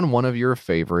shopping on one of your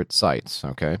favorite sites,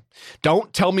 okay?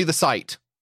 Don't tell me the site.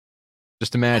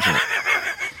 Just imagine it.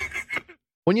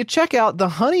 When you check out, the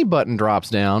Honey button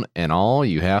drops down, and all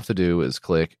you have to do is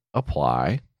click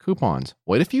Apply Coupons.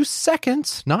 Wait a few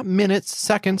seconds, not minutes,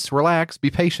 seconds. Relax, be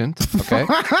patient, okay?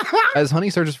 As Honey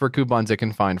searches for coupons it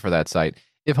can find for that site.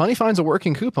 If Honey finds a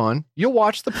working coupon, you'll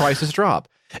watch the prices drop.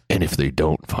 And if they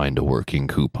don't find a working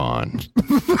coupon,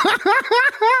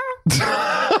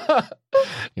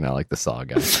 like the Saw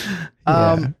guy.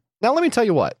 Now, let me tell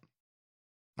you what.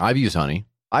 I've used Honey.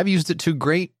 I've used it to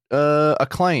great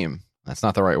acclaim. That's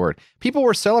not the right word. People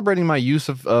were celebrating my use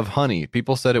of Honey.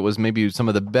 People said it was maybe some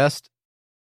of the best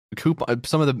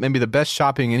maybe the best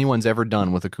shopping anyone's ever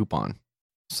done with a coupon.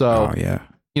 So,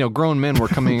 grown men were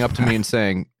coming up to me and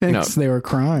saying, they were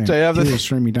crying. They have this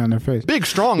streaming down their face. Big,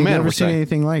 strong men. Never seen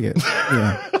anything like it.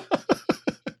 Yeah.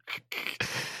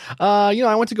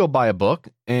 I went to go buy a book,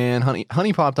 and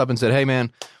Honey popped up and said, "Hey,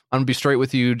 man, I'm gonna be straight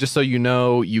with you. Just so you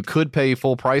know, you could pay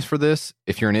full price for this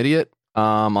if you're an idiot.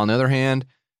 On the other hand,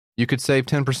 you could save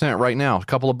 10% right now, a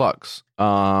couple of bucks.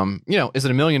 Is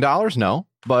it $1 million? No,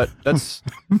 but that's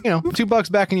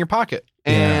 $2 back in your pocket."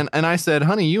 And I said,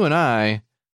 "Honey, you and I."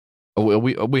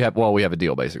 We have a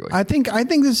deal, basically. I think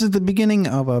this is the beginning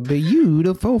of a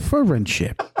beautiful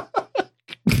friendship.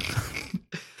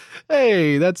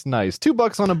 Hey, that's nice.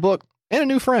 $2 on a book and a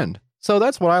new friend. So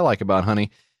that's what I like about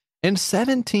Honey. And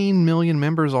 17 million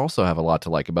members also have a lot to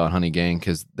like about Honey Gang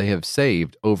because they have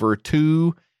saved over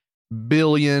 $2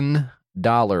 billion.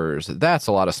 That's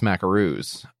a lot of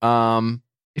smackaroos.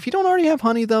 If you don't already have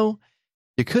Honey, though,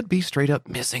 you could be straight up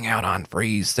missing out on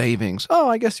free savings. Oh,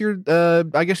 I guess you're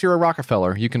a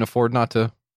Rockefeller. You can afford not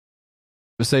to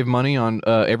save money on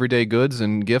everyday goods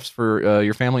and gifts for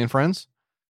your family and friends.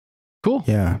 Cool.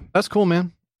 Yeah, that's cool,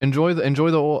 man. Enjoy the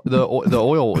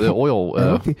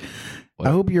oil. I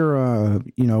hope your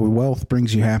wealth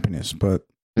brings you happiness, but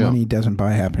money doesn't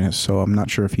buy happiness. So I'm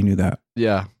not sure if you knew that.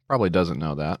 Yeah, probably doesn't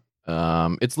know that.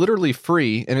 It's literally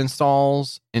free and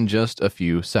installs in just a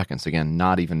few seconds. Again,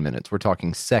 not even minutes. We're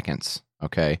talking seconds.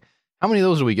 Okay. How many of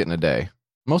those do we get in a day?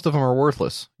 Most of them are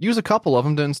worthless. Use a couple of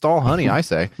them to install Honey, I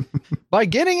say. By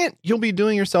getting it, you'll be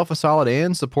doing yourself a solid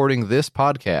and supporting this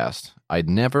podcast. I'd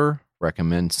never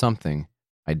recommend something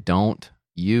I don't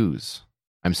use.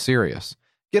 I'm serious.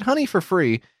 Get Honey for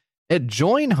free at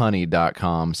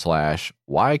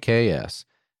joinhoney.com/YKS.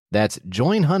 That's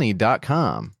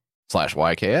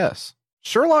joinhoney.com/YKS.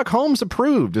 Sherlock Holmes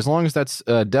approved, as long as that's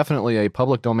definitely a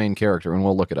public domain character, and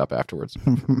we'll look it up afterwards.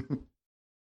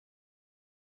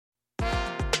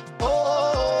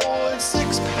 Oh, it's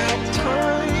six-pack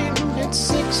time. It's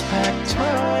six-pack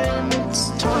time. It's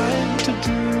time to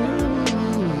do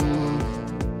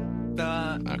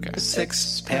the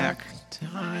six-pack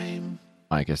time.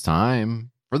 Mike, it's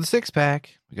time for the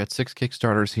six-pack. We got 6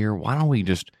 Kickstarters here. Why don't we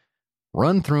just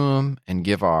run through them and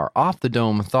give our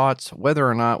off-the-dome thoughts, whether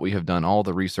or not we have done all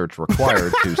the research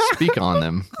required to speak on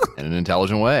them in an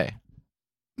intelligent way.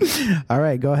 All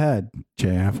right, go ahead,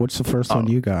 JF. What's the first one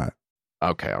you got?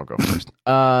 Okay, I'll go first.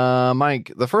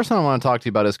 Mike, the first one I want to talk to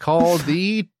you about is called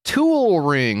the Tool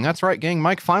Ring. That's right, gang.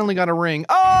 Mike finally got a ring.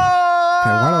 Oh! Okay,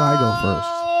 why don't I go first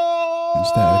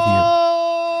instead of you?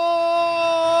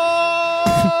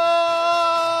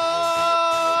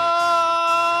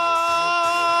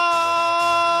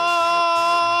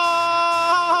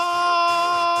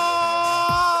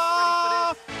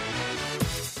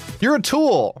 You're a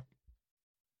tool.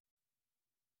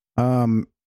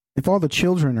 If all the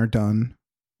children are done,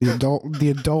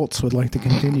 the adults would like to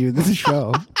continue this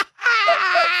show.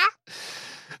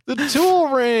 The tool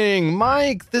ring,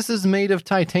 Mike. This is made of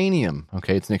titanium.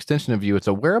 Okay, it's an extension of you. It's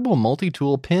a wearable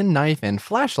multi-tool pen, knife, and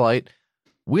flashlight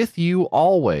with you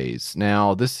always.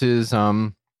 Now, this is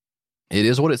it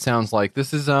is what it sounds like.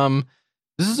 This is a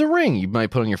ring you might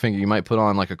put on your finger. You might put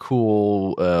on like a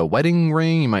cool wedding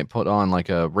ring. You might put on like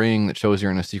a ring that shows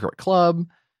you're in a secret club.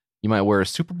 You might wear a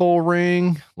Super Bowl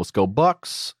ring. Let's go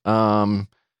Bucks. You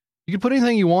can put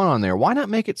anything you want on there. Why not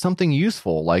make it something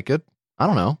useful, like a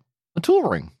tool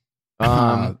ring?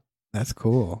 That's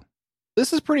cool.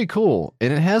 This is pretty cool,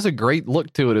 and it has a great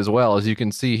look to it as well, as you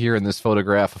can see here in this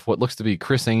photograph of what looks to be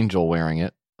Chris Angel wearing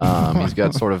it. He's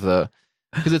got sort of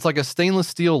because it's like a stainless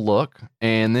steel look,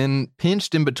 and then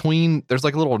pinched in between, there's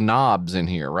like little knobs in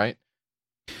here, right?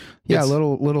 Yeah,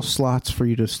 little slots for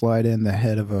you to slide in the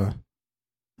head of a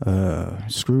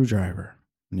screwdriver.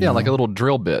 Yeah, like a little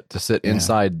drill bit to sit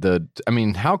inside the. I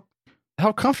mean, how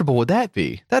comfortable would that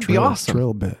be? That'd be awesome.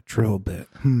 Drill bit.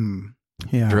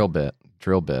 Yeah. Drill bit.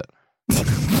 Drill bit.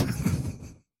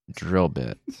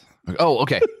 Oh,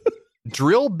 okay.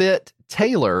 Drill bit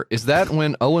Taylor. Is that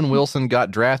when Owen Wilson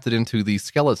got drafted into the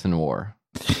Skeleton War?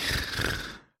 Is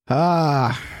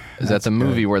that the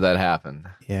movie where that happened?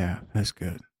 Yeah, that's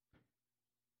good.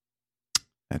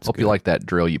 Hope you like that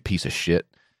drill, you piece of shit.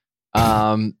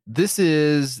 This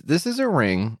is a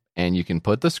ring, and you can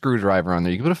put the screwdriver on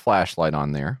there. You can put a flashlight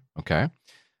on there. Okay.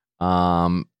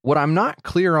 What I'm not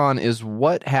clear on is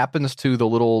what happens to the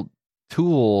little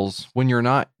tools when you're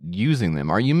not using them.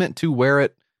 Are you meant to wear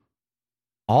it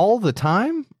all the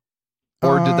time?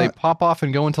 Or did they pop off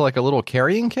and go into like a little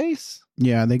carrying case?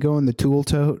 Yeah, they go in the tool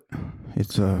tote.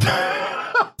 It's a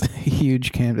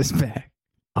huge canvas bag.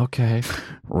 Okay.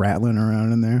 Rattling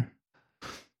around in there.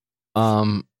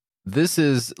 This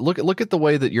is look at the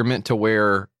way that you're meant to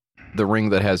wear the ring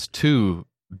that has two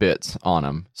bits on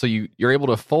them. So you're able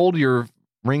to fold your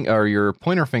ring or your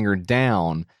pointer finger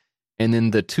down, and then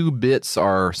the two bits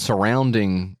are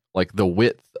surrounding like the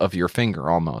width of your finger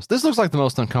almost. This looks like the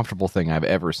most uncomfortable thing I've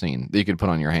ever seen that you could put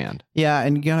on your hand. Yeah,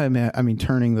 and you gotta admit, I mean,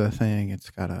 turning the thing, it's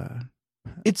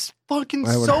fucking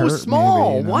so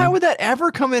small. Maybe, Why would that ever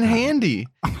come in handy?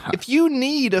 If you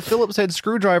need a Phillips head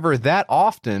screwdriver that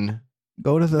often,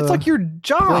 go to it's like your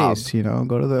job. Place,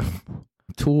 go to the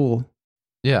tool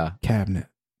cabinet,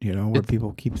 where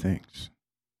people keep things.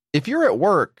 If you're at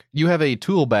work, you have a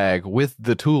tool bag with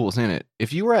the tools in it.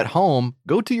 If you were at home,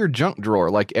 go to your junk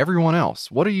drawer like everyone else.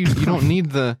 What are you don't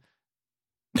need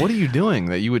what are you doing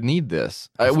that you would need this?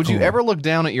 Would you ever look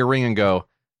down at your ring and go,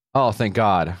 oh, thank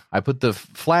God, I put the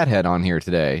flathead on here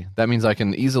today. That means I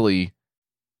can easily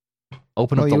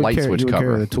open up the light switch cover.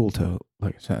 Carry the tool tote,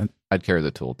 like I said. I'd carry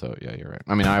the tool tote. Yeah, you're right.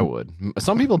 I mean, I would.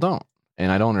 Some people don't,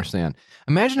 and I don't understand.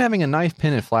 Imagine having a knife,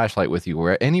 pen, and flashlight with you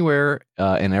anywhere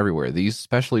and everywhere. These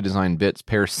specially designed bits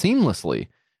pair seamlessly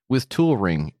with tool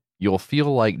ring. You'll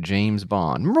feel like James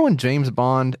Bond. Remember when James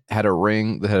Bond had a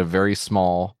ring that had a very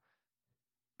small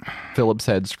Phillips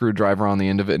head screwdriver on the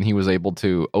end of it, and he was able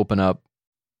to open up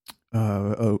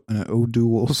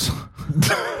O'Doul's.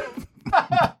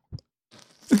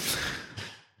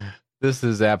 This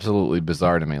is absolutely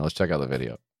bizarre to me. Let's check out the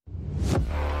video.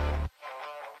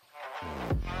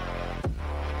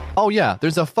 Oh yeah,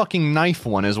 there's a fucking knife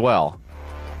one as well.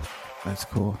 That's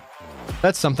cool.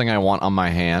 That's something I want on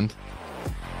my hand.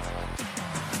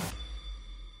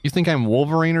 You think I'm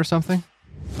Wolverine or something?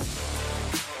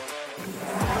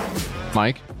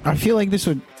 Mike? I feel like this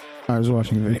would... I was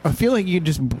watching a video. I feel like you're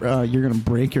going to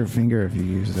break your finger if you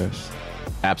use this.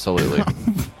 Absolutely.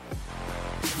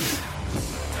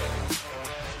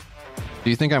 Do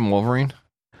you think I'm Wolverine?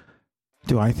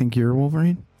 Do I think you're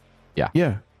Wolverine? Yeah.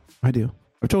 Yeah, I do.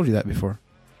 I've told you that before.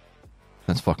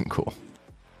 That's fucking cool.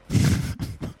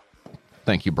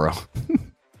 Thank you, bro.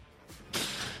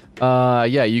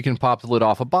 Yeah, you can pop the lid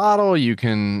off a bottle. You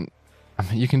can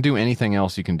do anything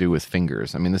else you can do with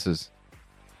fingers. I mean, this is...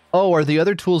 Oh, are the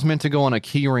other tools meant to go on a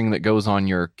key ring that goes on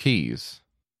your keys?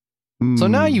 So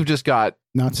now you've just got...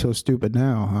 Not so stupid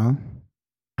now, huh?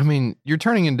 I mean, you're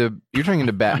turning into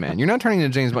Batman. You're not turning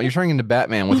into James Bond. You're turning into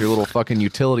Batman with your little fucking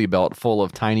utility belt full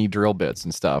of tiny drill bits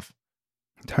and stuff.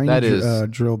 Tiny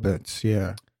drill bits,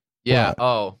 yeah. Yeah. What?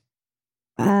 Oh.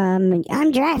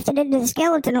 I'm drafted into the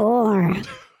Skeleton War.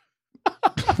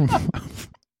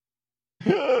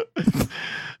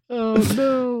 Oh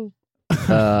no.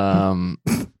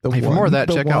 Hey, for more of that,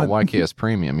 check out YKS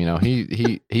Premium.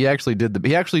 He actually did the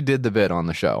bit on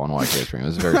the show on YKS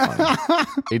Premium. It was very funny.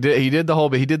 He did the whole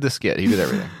bit. He did the skit. He did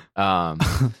everything.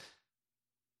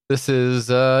 This is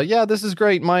this is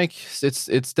great, Mike.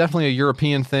 It's definitely a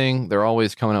European thing. They're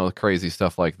always coming out with crazy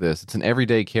stuff like this. It's an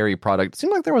everyday carry product. It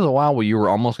seemed like there was a while where you were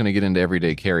almost going to get into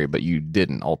everyday carry, but you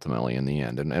didn't ultimately in the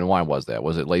end. And why was that?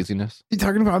 Was it laziness? You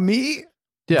talking about me?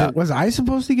 Yeah. Was I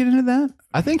supposed to get into that?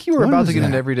 I think you were When about was to get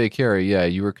into that? everyday carry. Yeah,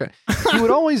 you were.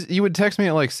 You would text me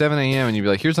at like 7 a.m. and you'd be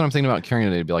like, "Here's what I'm thinking about carrying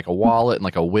today." It'd be like a wallet and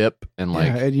like a whip and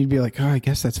like. Yeah, and you'd be like, "Oh, I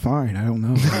guess that's fine. I don't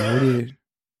know. What do you?"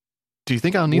 Do you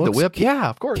think I'll need the Looks- whip? Yeah,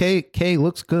 of course. K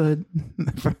looks good.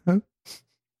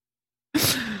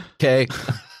 Okay.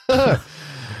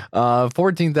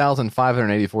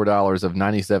 $14,584 of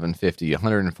 $97.50,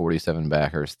 147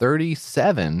 backers,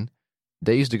 37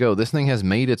 days to go. This thing has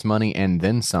made its money and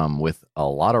then some with a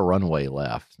lot of runway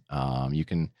left. You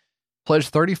can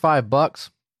pledge $35,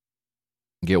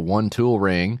 get one tool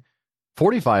ring.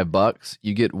 $45,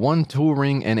 you get one tool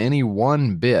ring and any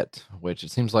one bit, which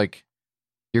it seems like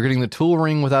you're getting the tool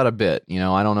ring without a bit. You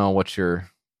know, I don't know what I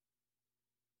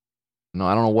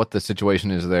don't know what the situation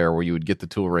is there where you would get the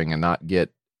tool ring and not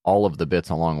get all of the bits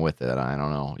along with it. I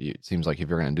don't know. It seems like if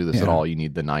you're going to do this at Yeah. all, you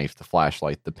need the knife, the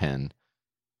flashlight, the pen.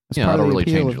 That's You know, part of that'll the really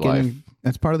appeal change of your life. getting.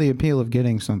 That's part of the appeal of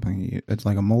getting something. It's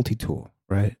like a multi-tool,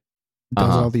 right? It does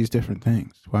Uh-huh. all these different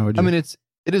things. Why would you? I mean, it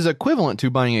is equivalent to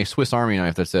buying a Swiss Army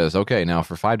knife that says, okay, now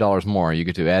for $5 more, you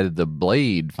get to add the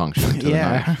blade function to the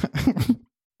knife. yeah.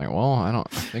 Like, well, I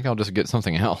think I'll just get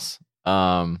something else.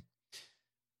 And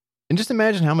just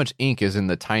imagine how much ink is in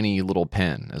the tiny little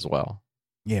pen as well.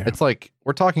 yeah. It's like,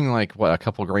 we're talking like, what, a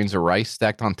couple grains of rice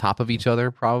stacked on top of each other,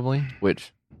 probably,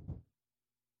 which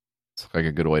it's like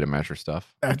a good way to measure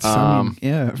stuff. That's. I mean,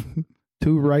 yeah.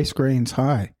 2 rice grains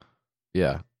high.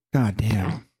 Yeah. God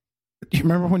damn. Do you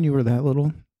remember when you were that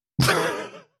little?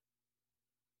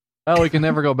 Well, we can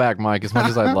never go back, Mike, as much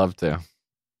as I'd love to.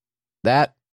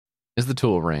 That is the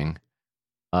tool ring.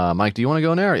 Mike, do you want to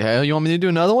go in there? Yeah, you want me to do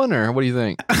another one, or what do you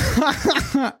think?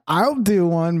 I'll do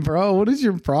one, bro. What is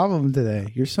your problem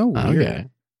today? You're so weird. Okay.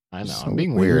 I know. So I'm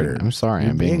being weird. weird. I'm sorry.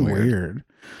 You're I'm being weird.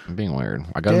 I'm being weird.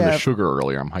 I got into Yeah. sugar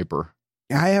earlier. I'm hyper.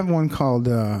 I have one called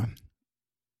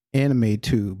Anime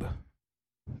Tube.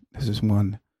 This is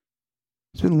one.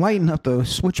 It's been lighting up the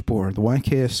switchboard, the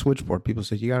YKS switchboard. People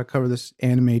said you got to cover this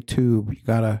Anime Tube. You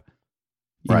gotta,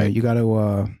 Right. you got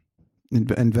to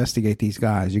investigate these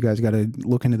guys. You guys got to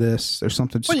look into this. There's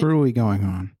something Well, screwy going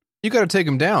on. You got to take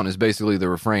them down is basically the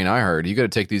refrain I heard. You got to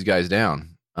take these guys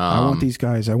down. I want these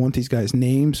guys. I want these guys'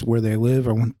 names, where they live.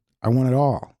 I want it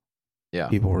all. Yeah.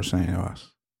 People were saying to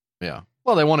us. Yeah.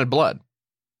 Well, they wanted blood.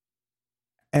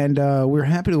 And we're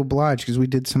happy to oblige because we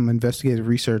did some investigative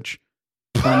research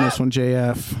on this one,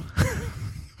 JF.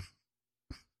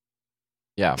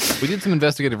 Yeah, we did some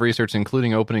investigative research,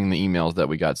 including opening the emails that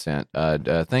we got sent.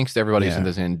 Thanks to everybody who sent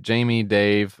this in. Jamie,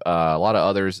 Dave, a lot of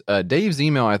others. Dave's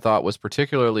email, I thought, was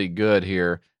particularly good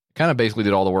here. Kind of basically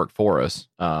did all the work for us.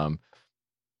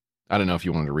 I don't know if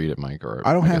you wanted to read it, Mike, or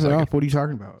I don't have guess it I up. What are you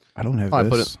talking about? I don't have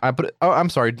could- this. I put it. Oh, I'm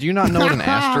sorry. Do you not know what an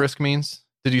asterisk means?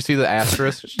 Did you see the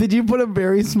asterisk? Did you put a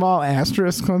very small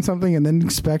asterisk on something and then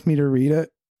expect me to read it?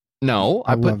 No,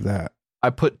 I love that. I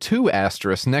put 2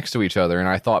 asterisks next to each other, and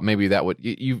I thought maybe that would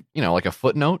you know, like a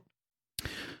footnote.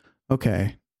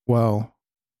 Okay. Well,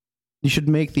 you should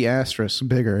make the asterisk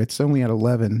bigger. It's only at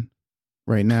 11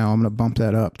 right now. I'm going to bump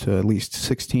that up to at least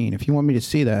 16. If you want me to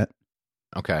see that,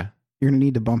 Okay. you're going to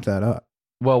need to bump that up.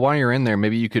 Well, while you're in there,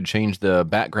 maybe you could change the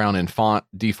background and font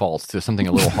defaults to something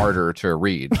a little harder to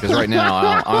read. Because right now,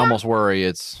 I almost worry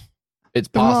it's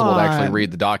possible to actually on. read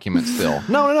the document still.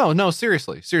 No.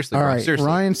 Seriously, All bro, right. seriously.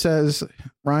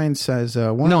 Ryan says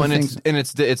one No, of the and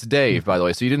things. it's Dave, by the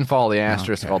way. So you didn't follow the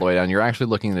asterisk Okay. all the way down. You're actually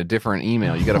looking at a different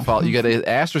email. You got to follow. The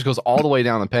asterisk goes all the way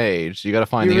down the page. You got to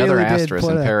find You the other really did asterisk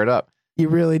put and pair it up. You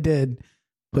really did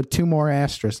put 2 more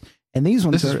asterisks. And these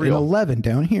ones This is are in real. 11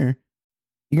 down here.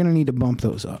 You're going to need to bump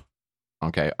those up.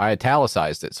 Okay, I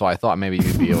italicized it, so I thought maybe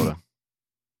you'd be able to.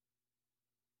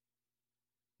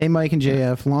 Hey, Mike and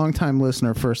JF, longtime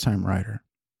listener, first time writer.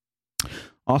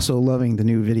 Also loving the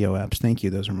new video apps. Thank you.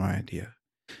 Those are my idea.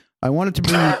 I wanted to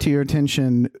bring to your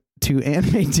attention to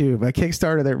AnimeTube, a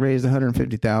Kickstarter that raised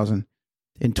 $150,000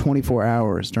 in 24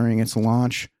 hours during its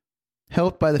launch,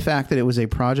 helped by the fact that it was a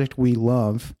project we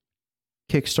love.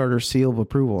 Kickstarter seal of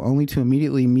approval, only to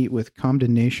immediately meet with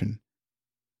condemnation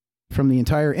from the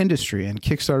entire industry, and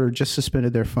Kickstarter just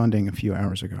suspended their funding a few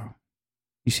hours ago.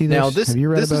 You see this? Now, this Have you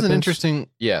read is about an this? interesting.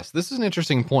 Yes, this is an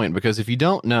interesting point because if you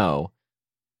don't know,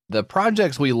 the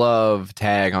projects we love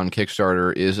tag on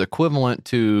Kickstarter is equivalent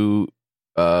to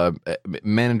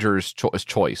manager's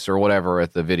choice or whatever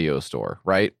at the video store,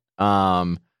 right?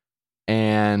 And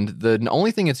the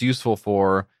only thing it's useful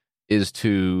for is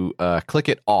to click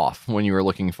it off when you are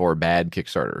looking for bad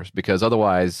Kickstarters, because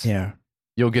otherwise Yeah.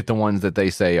 you'll get the ones that they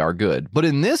say are good. But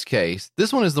in this case,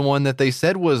 this one is the one that they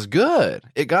said was good.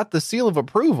 It got the seal of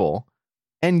approval,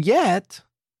 and yet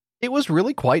it was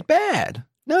really quite bad.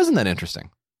 Now, isn't that interesting?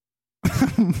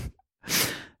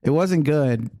 It wasn't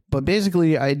good, but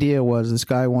basically the idea was this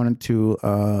guy wanted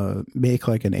to make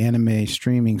like an anime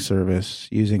streaming service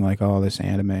using like all this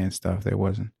anime and stuff. There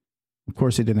wasn't. Of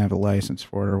course, he didn't have a license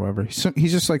for it or whatever.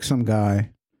 He's just like some guy,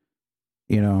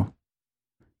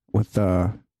 with like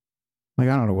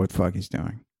I don't know what the fuck he's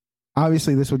doing.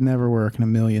 Obviously, this would never work in a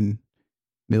million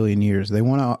years. They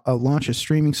want to launch a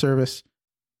streaming service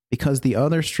because the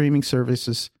other streaming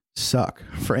services suck.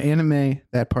 For anime,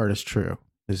 that part is true.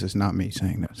 This is not me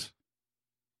saying this.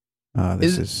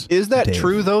 Is that Dave.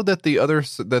 true though, that the other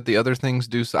things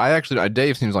do?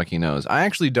 Dave seems like he knows. I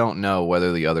actually don't know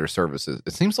whether the other services.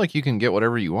 It seems like you can get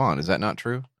whatever you want. Is that not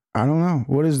true? I don't know.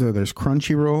 What is there? There's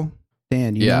Crunchyroll.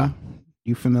 Dan, you know?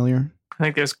 You familiar? I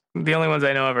think there's the only ones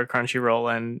I know of are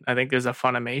Crunchyroll, and I think there's a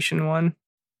Funimation one.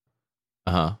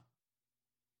 Uh-huh.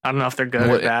 I don't know if they're good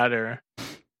or bad or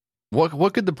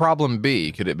what could the problem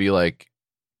be? Could it be like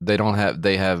they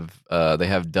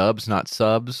have dubs, not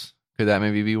subs? Could that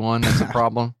maybe be one that's a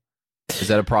problem? Is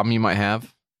that a problem you might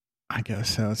have? I guess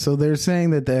so. So they're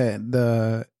saying that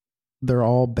they're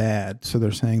all bad. So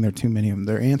they're saying there are too many of them.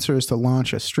 Their answer is to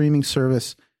launch a streaming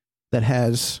service that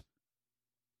has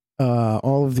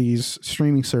all of these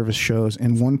streaming service shows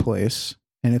in one place,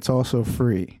 and it's also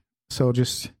free. So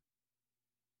just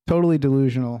totally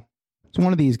delusional. It's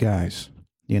one of these guys,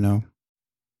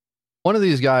 One of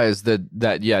these guys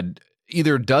that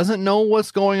either doesn't know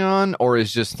what's going on or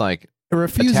is just like it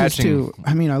refuses to.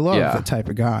 I mean, I love that type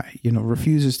of guy.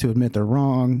 Refuses to admit they're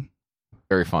wrong.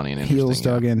 Very funny and interesting. Heels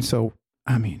dug in. So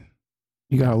I mean,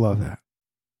 you gotta love that.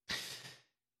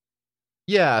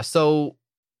 Yeah. So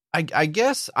I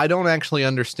guess I don't actually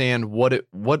understand what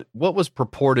was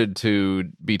purported to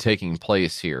be taking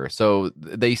place here. So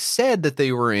they said that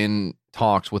they were in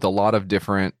talks with a lot of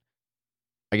different,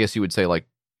 I guess you would say, like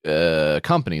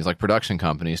companies, like production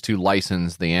companies, to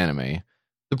license the anime.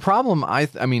 The problem, I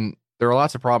mean, there are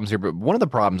lots of problems here, but one of the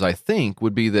problems I think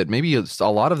would be that maybe a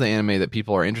lot of the anime that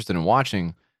people are interested in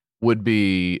watching would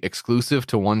be exclusive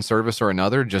to one service or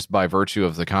another just by virtue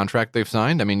of the contract they've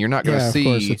signed. I mean, you're not going to see. Of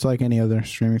course, it's like any other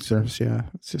streaming service. Yeah,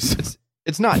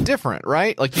 it's not different,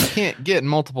 right? Like you can't get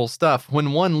multiple stuff.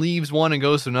 When one leaves one and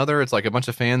goes to another, it's like a bunch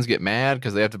of fans get mad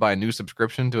because they have to buy a new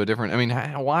subscription to a different. I mean,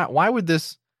 why would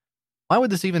this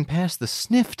even pass the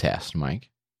sniff test, Mike?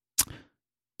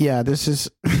 Yeah, this is.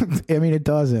 I mean, it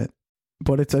doesn't.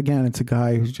 But it's a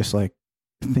guy who's just like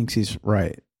thinks he's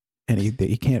right, and he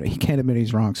can't admit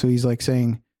he's wrong. So he's like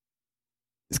saying,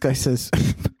 this guy says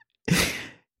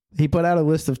he put out a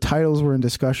list of titles we're in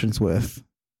discussions with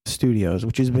studios,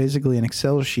 which is basically an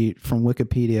Excel sheet from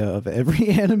Wikipedia of every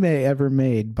anime ever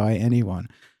made by anyone.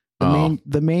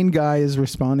 The main guy is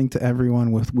responding to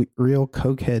everyone with real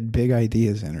cokehead big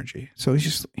ideas energy. So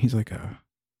he's like a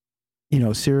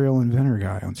serial inventor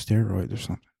guy on steroids or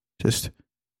something. Just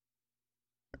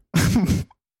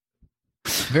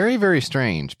very, very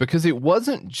strange, because it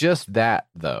wasn't just that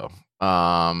though.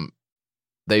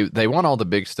 They want all the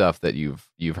big stuff that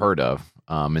you've heard of,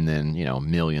 and then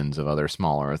millions of other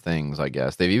smaller things. I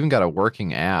guess they've even got a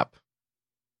working app.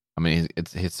 I mean,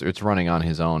 it's running on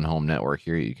his own home network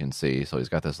here. You can see, so he's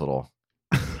got this little.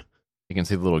 You can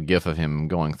see the little GIF of him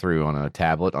going through on a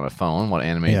tablet, on a phone, what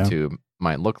Anime Tube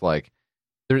might look like.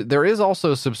 There is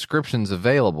also subscriptions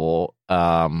available.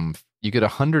 You get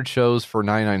 100 shows for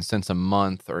 99 cents a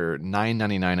month or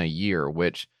 $9.99 a year,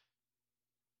 which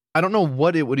I don't know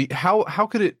what it would. How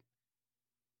could it?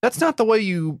 That's not the way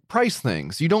you price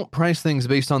things. You don't price things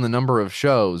based on the number of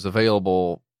shows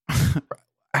available.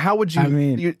 How would you? I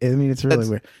mean, it's really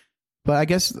weird. But I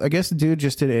guess the dude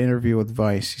just did an interview with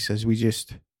Vice. He says we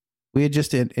just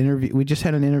had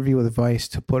an interview with Vice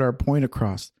to put our point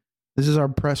across. This is our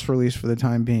press release for the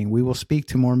time being. We will speak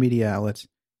to more media outlets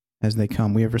as they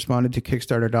come. We have responded to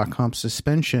Kickstarter.com's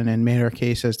suspension and made our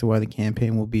case as to why the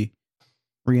campaign will be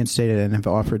reinstated, and have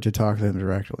offered to talk to them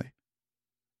directly.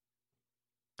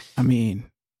 I mean,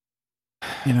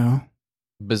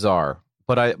 bizarre.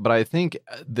 But I think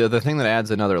the thing that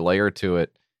adds another layer to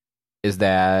it is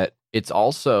that it's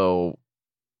also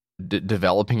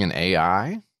developing an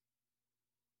AI.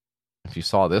 If you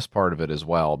saw this part of it as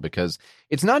well, because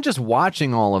it's not just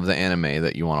watching all of the anime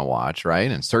that you want to watch, right?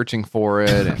 And searching for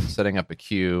it and setting up a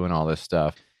queue and all this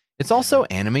stuff. It's also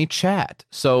anime chat.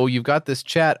 So you've got this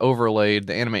chat overlaid,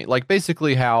 the anime, like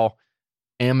basically how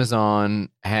Amazon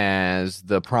has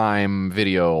the Prime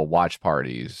Video watch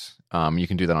parties. You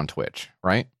can do that on Twitch,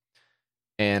 right?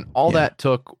 And all that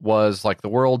took was like the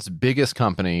world's biggest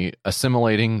company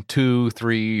assimilating 2,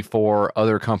 3, 4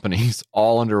 other companies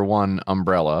all under one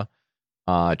umbrella,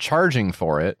 charging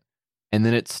for it, and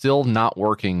then it's still not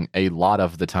working a lot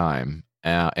of the time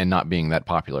and not being that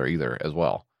popular either as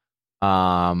well.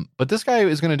 But this guy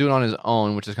is going to do it on his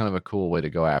own, which is kind of a cool way to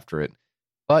go after it.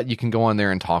 But you can go on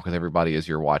there and talk with everybody as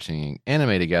you're watching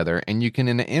anime together, and you can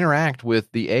interact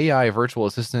with the AI virtual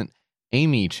assistant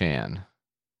Amy-chan.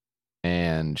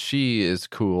 And she is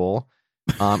cool.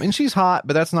 And she's hot,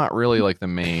 but that's not really like the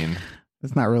main.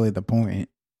 That's not really the point.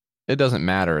 It doesn't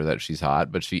matter that she's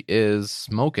hot, but she is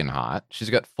smoking hot. She's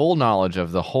got full knowledge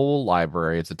of the whole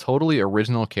library. It's a totally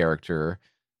original character.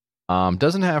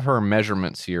 Doesn't have her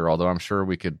measurements here, although I'm sure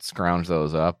we could scrounge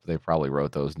those up. They probably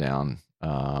wrote those down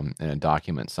in a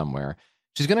document somewhere.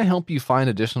 She's going to help you find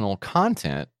additional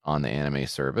content on the anime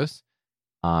service.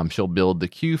 She'll build the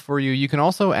queue for you. You can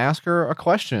also ask her a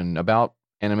question about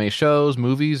anime shows,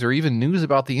 movies, or even news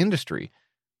about the industry.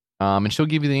 And she'll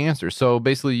give you the answer. So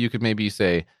basically, you could maybe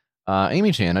say,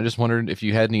 Amy-chan, I just wondered if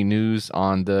you had any news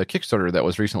on the Kickstarter that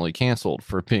was recently canceled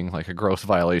for being like a gross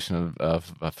violation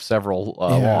of several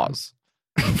laws.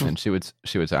 And she would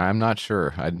say, I'm not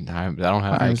sure. I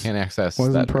can't access that.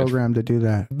 Wasn't programmed to do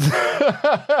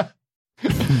that.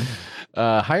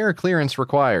 Higher clearance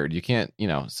required. You can't,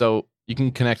 so you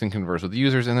can connect and converse with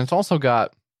users. And it's also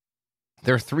got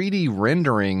their 3D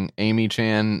rendering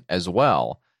Amy-chan as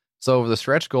well. So the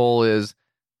stretch goal is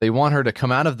they want her to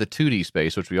come out of the 2D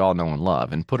space, which we all know and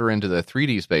love, and put her into the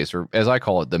 3D space, or as I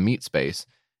call it, the meat space.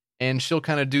 And she'll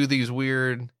kind of do these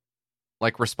weird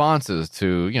like responses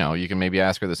to, you can maybe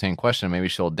ask her the same question. Maybe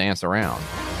she'll dance around.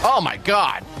 Oh my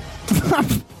God.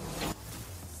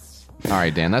 All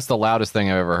right, Dan, that's the loudest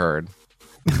thing I've ever heard.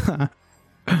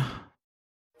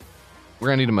 We're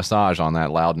going to need a massage on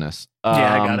that loudness. Yeah,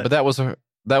 I got it. But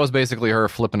that was basically her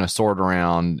flipping a sword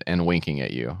around and winking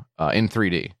at you in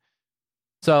 3D.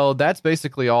 So that's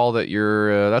basically all that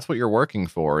that's what you're working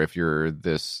for if you're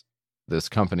this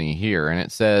company here. And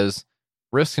it says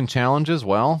risks and challenges.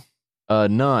 Well,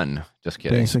 none. Just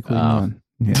kidding. Basically none.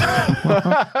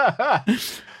 Yeah.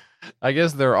 I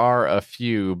guess there are a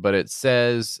few, but it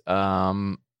says,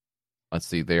 let's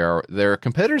see, their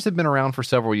competitors have been around for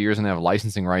several years and have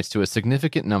licensing rights to a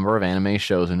significant number of anime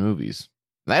shows and movies.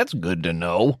 That's good to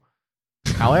know.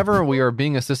 However, we are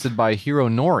being assisted by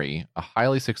Hironori, a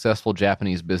highly successful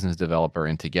Japanese business developer,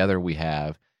 and together we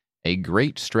have a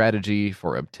great strategy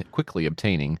for quickly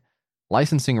obtaining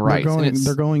licensing rights.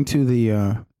 They're going to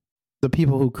the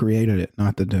people who created it,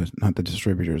 not the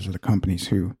distributors or the companies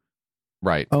who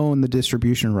own the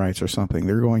distribution rights or something.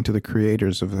 They're going to the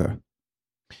creators of the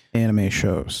anime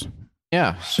shows.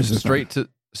 Yeah, straight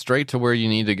to where you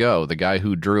need to go. The guy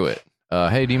who drew it.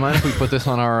 Hey, do you mind if we put this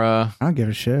on our... I don't give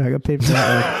a shit. I got paid for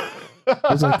that. It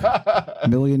was like a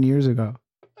million years ago.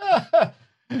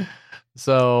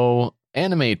 So,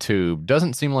 AnimeTube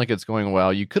doesn't seem like it's going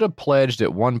well. You could have pledged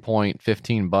at one point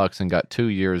 $15 and got 2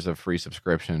 years of free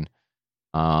subscription.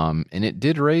 And it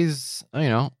did raise,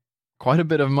 quite a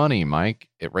bit of money, Mike.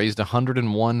 It raised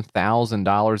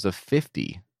 $101,000 of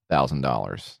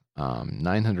 $50,000.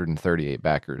 938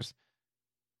 backers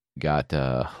got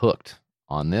hooked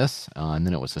on this, and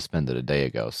then it was suspended a day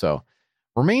ago. So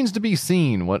remains to be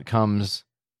seen what comes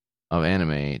of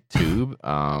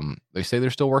AnimeTube. They say they're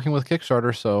still working with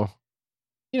Kickstarter, so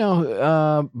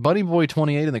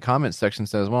BuddyBoy28 in the comments section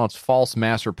says, well, it's false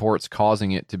mass reports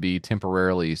causing it to be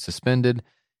temporarily suspended.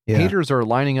 Yeah. Haters are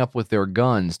lining up with their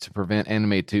guns to prevent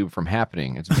AnimeTube from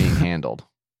happening. It's being handled.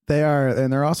 They are,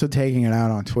 and they're also taking it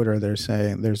out on Twitter. They're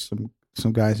saying there's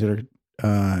some guys that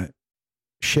are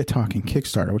shit talking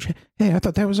Kickstarter, which, hey, I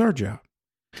thought that was our job.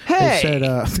 Hey,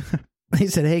 they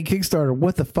said, hey, Kickstarter,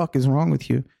 what the fuck is wrong with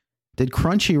you? Did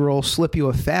Crunchyroll slip you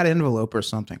a fat envelope or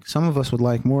something? Some of us would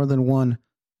like more than one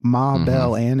Ma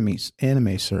Bell anime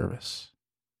service.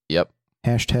 Yep.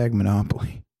 Hashtag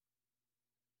monopoly.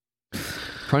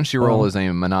 Crunchyroll is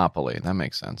a monopoly. That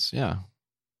makes sense. Yeah.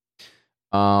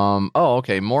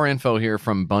 Okay. More info here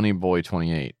from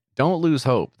BunnyBoy28. Don't lose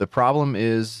hope. The problem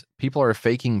is people are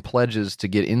faking pledges to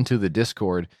get into the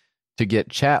Discord to get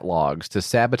chat logs to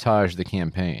sabotage the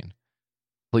campaign.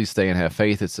 Please stay and have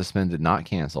faith. It's suspended, not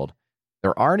canceled.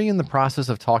 They're already in the process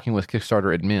of talking with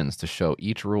Kickstarter admins to show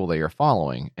each rule they are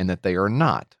following and that they are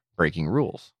not breaking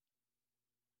rules.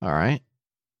 All right.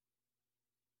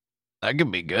 That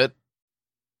could be good.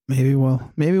 Maybe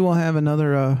we'll have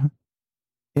another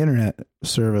internet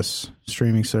service,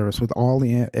 streaming service with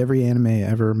every anime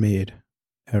ever made.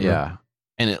 Ever. Yeah.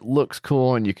 and it looks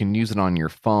cool, and you can use it on your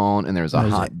phone, and there's a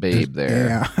hot babe there.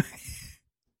 Yeah.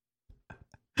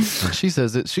 And she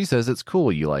says it's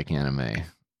cool you like anime.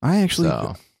 I actually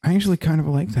kind of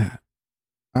like that.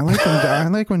 I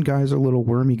like when guys are little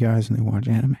wormy guys and they watch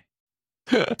anime.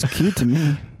 It's cute to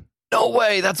me. No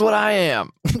way, that's what I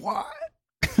am. What?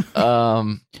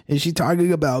 Is she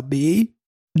talking about me?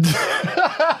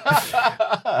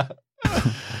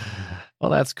 Well,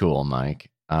 that's cool, Mike.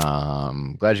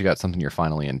 Glad you got something you're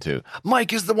finally into.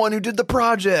 Mike is the one who did the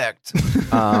project.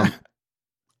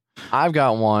 I've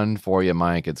got one for you,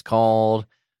 Mike. It's called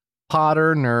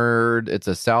Potter Nerd. It's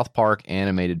a South Park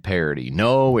animated parody.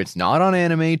 No, it's not on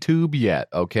AnimeTube yet.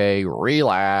 Okay,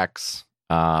 relax.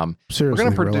 Seriously, we're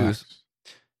gonna produce. Relax.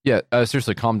 Yeah,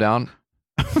 seriously, calm down.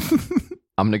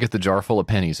 I'm gonna get the jar full of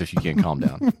pennies if you can't calm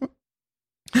down.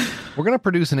 We're gonna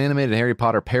produce an animated Harry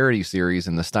Potter parody series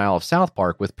in the style of South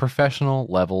Park with professional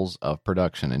levels of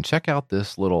production. And check out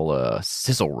this little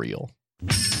sizzle reel. I'm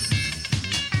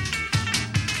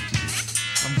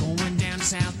going down to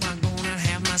South Park, gonna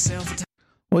have myself a time.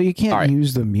 Well, you can't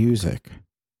use the music.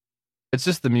 It's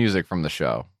just the music from the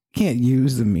show. You can't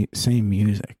use the same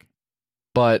music.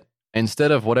 But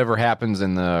instead of whatever happens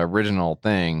in the original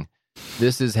thing,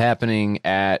 this is happening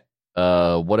at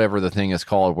whatever the thing is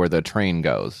called where the train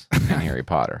goes in Harry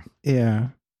Potter. Yeah.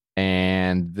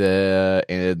 And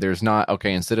there's not,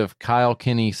 okay, instead of Kyle,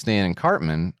 Kenny, Stan, and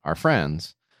Cartman, our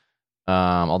friends,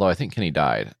 although I think Kenny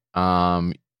died,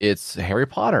 it's Harry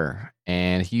Potter,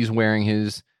 and he's wearing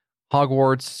his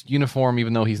Hogwarts uniform,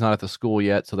 even though he's not at the school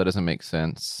yet, so that doesn't make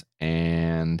sense.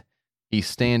 And he's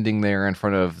standing there in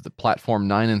front of the platform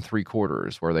 9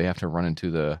 3/4, where they have to run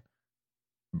into the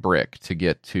brick to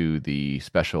get to the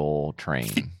special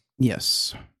train.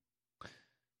 Yes.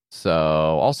 So,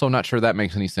 also not sure that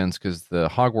makes any sense because the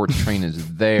Hogwarts train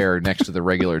is there next to the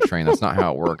regular train. That's not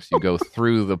how it works. You go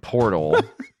through the portal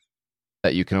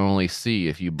that you can only see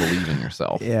if you believe in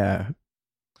yourself. Yeah.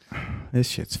 This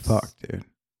shit's fucked, dude.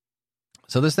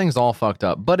 So this thing's all fucked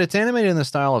up, but it's animated in the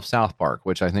style of South Park,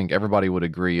 which I think everybody would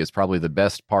agree is probably the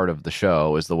best part of the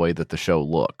show is the way that the show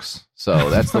looks. So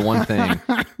that's the one thing.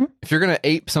 If you're going to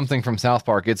ape something from South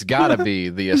Park, it's got to be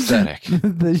the aesthetic.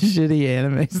 The shitty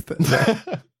anime stuff.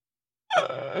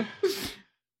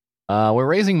 We're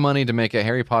raising money to make a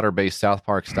Harry Potter-based South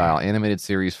Park-style animated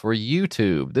series for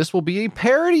YouTube. This will be a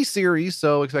parody series,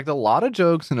 so expect a lot of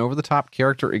jokes and over-the-top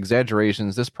character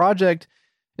exaggerations. This project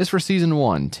is for season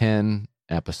 1, 10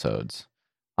 episodes.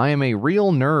 I am a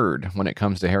real nerd when it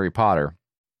comes to Harry Potter,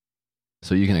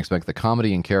 so you can expect the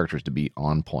comedy and characters to be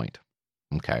on point.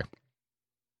 Okay.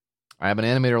 I have an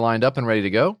animator lined up and ready to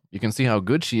go. You can see how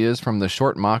good she is from the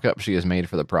short mock-up she has made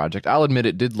for the project. I'll admit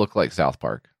it did look like South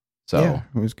Park. So yeah,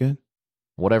 it was good.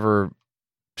 Whatever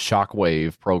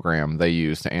shockwave program they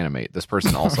use to animate, this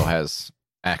person also has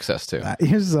access to.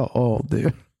 You're so old,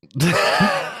 dude.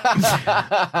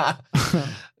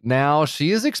 Now,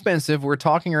 she is expensive. We're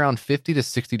talking around $50 to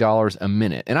 $60 a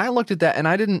minute. And I looked at that and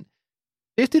 $50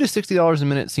 to $60 a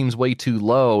minute seems way too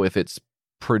low if it's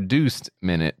produced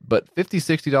minute, but $50,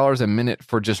 $60 a minute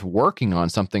for just working on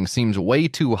something seems way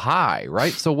too high,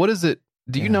 right? So what is it?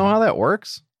 Do you know how that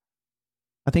works?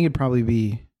 I think it'd probably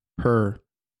be per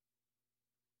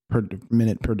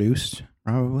minute produced,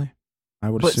 probably. I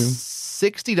would assume.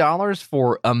 $60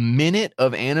 for a minute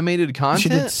of animated content? She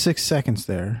did 6 seconds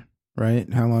there,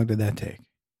 right? How long did that take?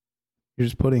 You're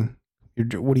just putting.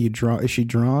 What do you draw? Is she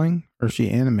drawing or is she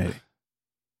animating?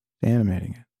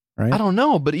 Animating it, right? I don't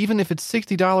know, but even if it's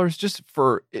 $60 just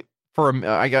for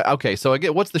okay, so I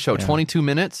get what's the show? 22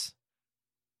 minutes.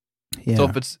 Yeah.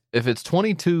 So if it's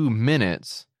 22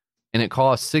 minutes and it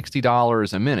costs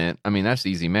 $60 a minute, I mean that's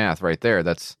easy math right there.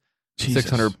 That's Jesus,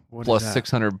 600 plus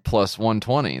 600 plus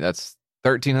 120. That's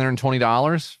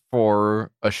 $1,320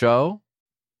 for a show.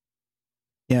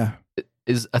 Yeah.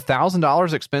 Is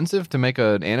 $1,000 expensive to make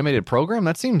an animated program?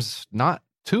 That seems not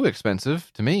too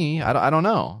expensive to me. I don't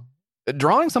know.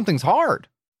 Drawing something's hard.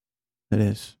 It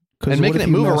is. And making it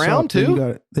move around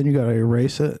too. Then you got to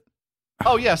erase it.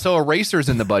 Oh yeah, so erasers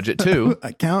in the budget too.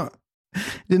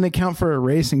 Didn't account for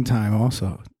erasing time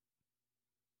also.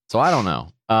 So I don't know.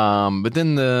 But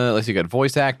then let's see, you got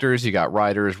voice actors, you got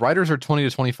writers. Writers are $20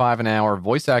 to $25 an hour.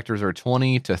 Voice actors are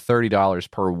 $20 to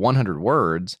 $30 per 100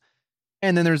 words.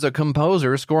 And then there's a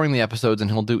composer scoring the episodes,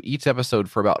 and he'll do each episode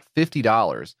for about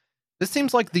 $50. This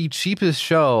seems like the cheapest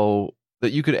show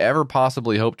that you could ever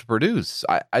possibly hope to produce.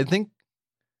 I think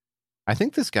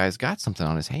this guy's got something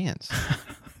on his hands.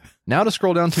 Now to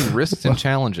scroll down to risks and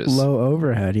challenges. Low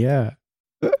overhead, yeah.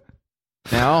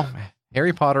 Now,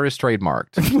 Harry Potter is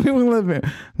trademarked.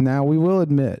 Now we will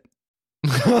admit.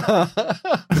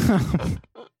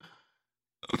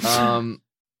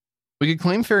 We could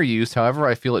claim fair use. However,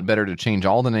 I feel it better to change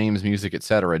all the names, music,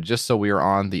 etc., just so we are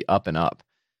on the up and up.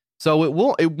 So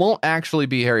it won't actually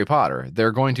be Harry Potter.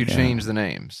 They're going to change the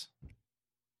names.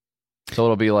 So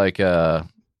it'll be like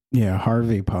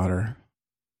Harvey Potter.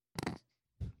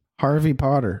 Harvey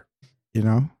Potter, you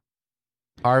know?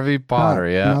 Harvey Potter,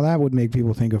 yeah. Now that would make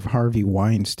people think of Harvey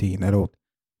Weinstein,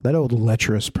 that old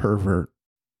lecherous pervert.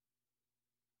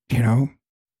 You know?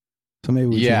 So maybe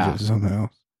we change it to something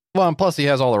else. Well, and plus he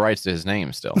has all the rights to his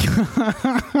name still.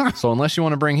 So unless you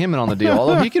want to bring him in on the deal,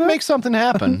 although he can make something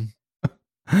happen.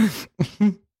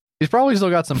 He's probably still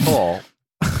got some pull.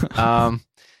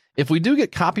 If we do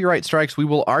get copyright strikes, we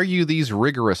will argue these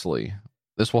rigorously.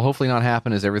 This will hopefully not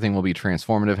happen, as everything will be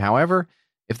transformative. However,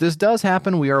 if this does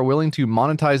happen, we are willing to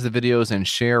monetize the videos and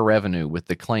share revenue with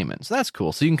the claimant. So that's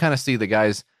cool. So you can kind of see the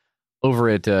guys over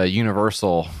at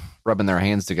Universal rubbing their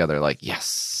hands together like,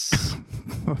 yes.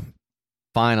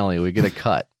 Finally, we get a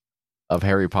cut of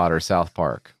Harry Potter South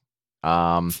Park.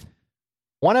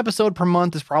 One episode per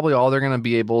month is probably all they're going to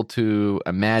be able to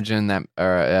imagine.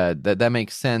 That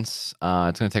makes sense. It's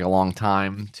going to take a long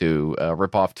time to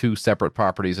rip off two separate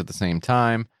properties at the same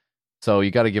time. So you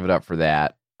got to give it up for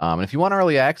that. And if you want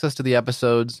early access to the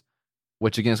episodes,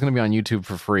 which again is going to be on YouTube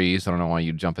for free, so I don't know why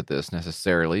you jump at this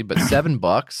necessarily, but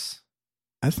 $7.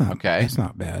 That's not okay. That's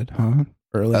not bad, huh?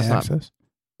 Early access.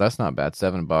 That's not bad.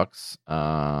 $7.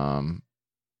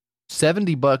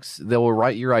 $70, they will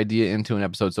write your idea into an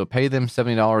episode. So pay them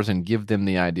 $70 and give them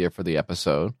the idea for the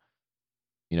episode.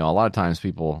 You know, a lot of times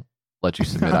people let you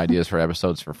submit ideas for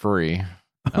episodes for free.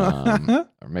 Or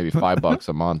maybe $5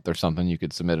 a month or something. You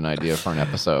could submit an idea for an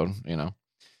episode, you know.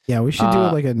 Yeah, we should do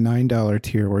it like a $9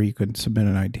 tier where you could submit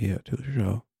an idea to the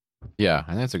show. Yeah, I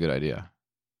think that's a good idea.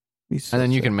 And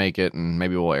then you can make it and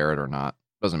maybe we'll air it or not.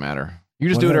 Doesn't matter. You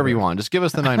just do whatever you want. Just give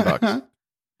us the $9.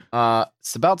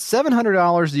 It's about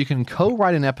 $700. You can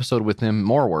co-write an episode with them,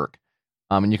 more work.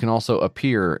 And you can also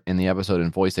appear in the episode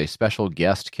and voice a special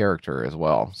guest character as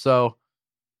well. So,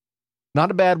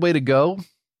 not a bad way to go.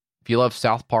 If you love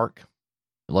South Park,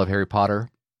 you love Harry Potter,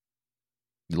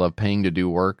 you love paying to do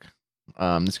work,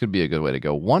 this could be a good way to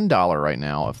go. $1 right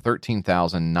now of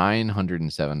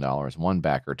 $13,907. One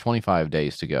backer, 25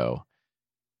 days to go.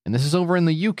 And this is over in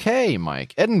the UK,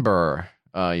 Mike. Edinburgh.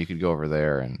 You could go over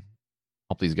there and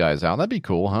help these guys out. That'd be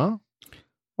cool, huh?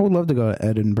 I would love to go to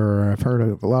Edinburgh. I've heard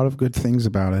a lot of good things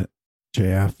about it,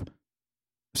 JF.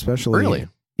 Especially, really?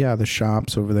 Yeah, the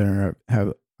shops over there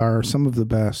are some of the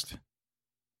best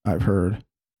I've heard.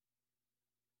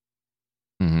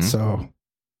 Mm-hmm. So...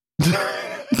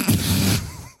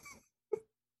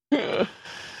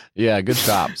 Yeah, good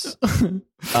shops.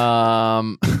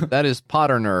 That is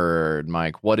Potter Nerd,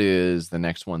 Mike. What is the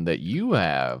next one that you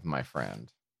have, my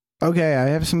friend? Okay, I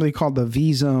have something called the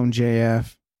V Zone,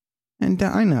 JF, and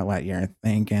I know what you're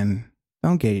thinking.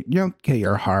 Don't get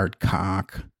your hard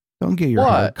cock. Don't get your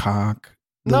hard cock.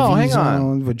 No, hang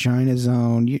on. Vagina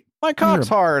zone. My cock's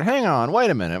hard. Hang on.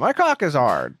 Wait a minute. My cock is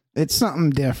hard. It's something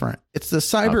different. It's the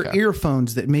cyber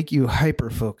earphones that make you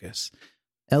hyper-focus.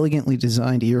 Elegantly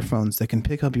designed earphones that can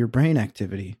pick up your brain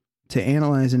activity to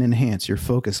analyze and enhance your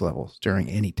focus levels during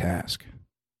any task.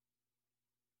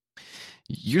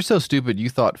 You're so stupid. You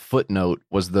thought Footnote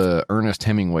was the Ernest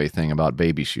Hemingway thing about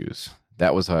baby shoes.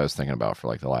 That was what I was thinking about for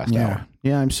like the last hour.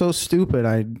 Yeah, I'm so stupid.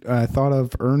 I thought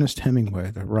of Ernest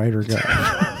Hemingway, the writer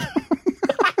guy.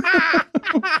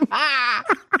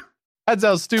 That's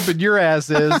how stupid your ass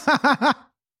is.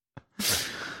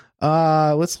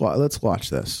 Let's watch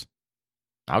this.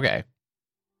 Okay.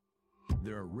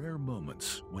 There are rare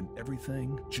moments when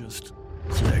everything just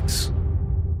clicks.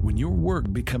 When your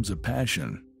work becomes a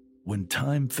passion, when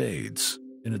time fades,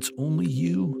 and it's only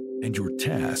you and your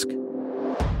task.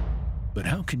 But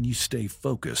how can you stay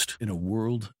focused in a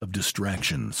world of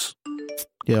distractions?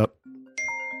 Yep.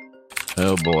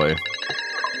 Oh boy.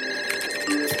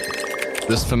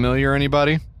 This familiar,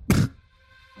 anybody?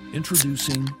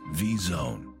 Introducing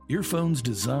V-Zone. Earphones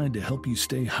designed to help you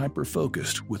stay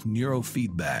hyper-focused with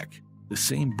neurofeedback, the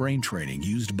same brain training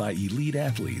used by elite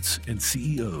athletes and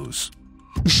CEOs.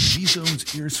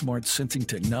 V-Zone's ear-smart sensing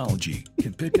technology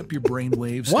can pick up your brain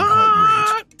waves and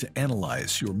heart rate to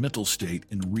analyze your mental state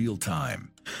in real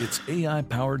time. Its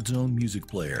AI-powered Zone music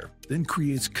player then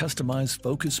creates customized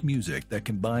focus music that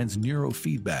combines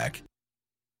neurofeedback.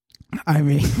 I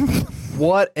mean,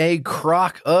 what a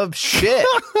crock of shit.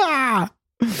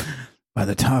 By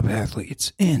the top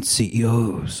athletes and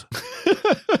CEOs.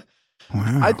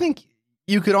 Wow. I think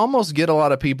you could almost get a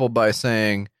lot of people by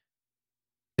saying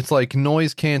it's like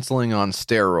noise canceling on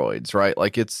steroids, right?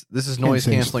 Like this is noise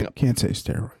canceling. Can't say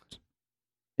steroids.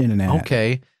 In an ad.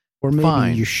 Okay. Or maybe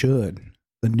Fine. you should.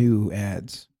 The new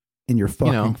ads in your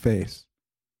fucking face.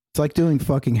 It's like doing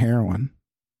fucking heroin.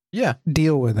 Yeah.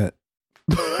 Deal with it.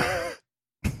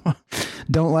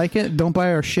 Don't like it? Don't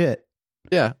buy our shit.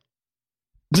 Yeah.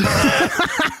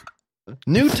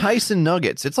 New Tyson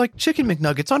nuggets. It's like chicken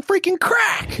McNuggets on freaking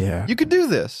crack. Yeah. You could do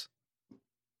this.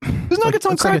 These nuggets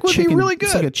on It's like crack a would chicken- be really good.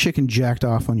 It's like a chicken jacked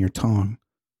off on your tongue.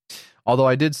 Although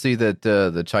I did see that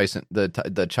the Tyson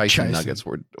Tyson. nuggets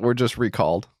were just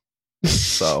recalled.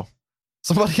 So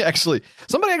somebody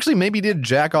actually maybe did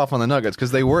jack off on the nuggets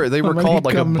because they were Somebody called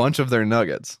like a come- bunch of their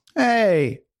nuggets.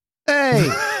 Hey,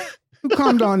 who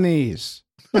cummed on these?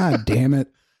 God damn it.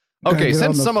 Gotta Okay, get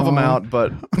send on the some of them phone. out,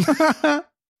 but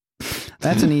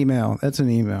That's an email.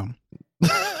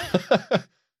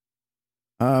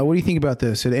 What do you think about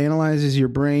this? It analyzes your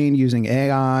brain using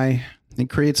AI. It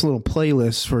creates little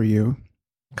playlists for you.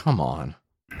 come on.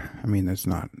 I mean, that's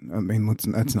not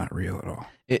real at all.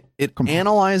 It Come on.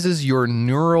 analyzes your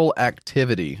neural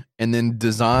activity and then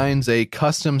designs a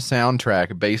custom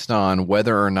soundtrack based on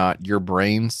whether or not your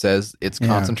brain says it's Yeah.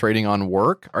 concentrating on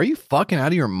work. Are you fucking out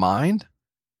of your mind?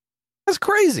 That's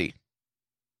crazy.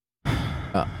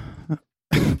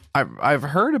 I've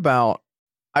heard about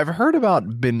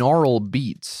binaural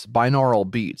beats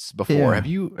before. Yeah.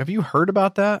 Have you heard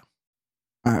about that?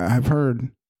 I've heard.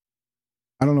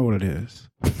 I don't know what it is.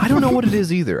 I don't know what it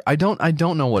is either. I don't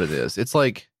know what it is. It's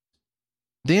like,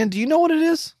 Dan, do you know what it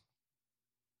is?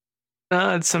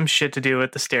 It's some shit to do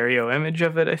with the stereo image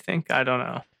of it, I think. I don't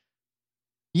know.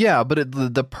 Yeah, but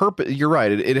the purpose, you're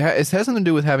right. It has something to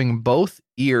do with having both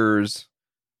ears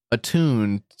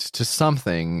attuned to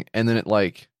something, and then it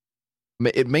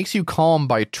makes you calm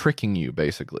by tricking you,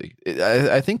 basically.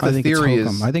 I think the theory it's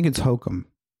is... hokum. I think it's hokum.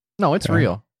 No, it's Okay.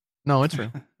 real. No, it's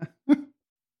real.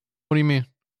 What do you mean?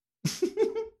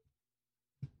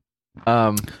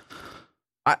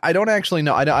 I don't actually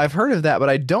know. I've heard of that, but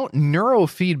I don't.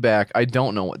 Neurofeedback, I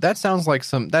don't know. That sounds like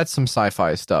some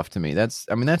sci-fi stuff to me. That's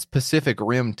Pacific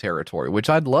Rim territory, which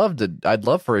I'd love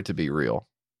for it to be real.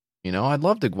 You know, I'd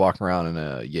love to walk around in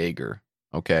a Jaeger,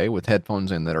 okay, with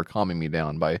headphones in that are calming me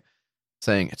down by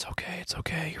saying, it's okay,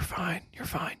 you're fine,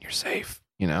 you're safe,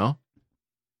 you know?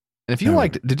 And if you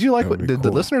did the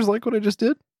cool. listeners like what I just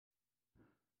did?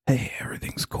 Hey,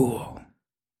 everything's cool.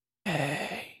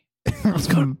 Hey, let's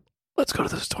go to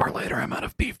the store later. I'm out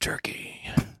of beef jerky.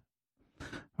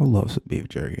 I love some beef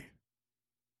jerky.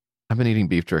 I've been eating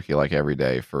beef jerky like every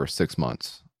day for 6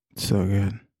 months. It's so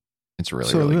good. It's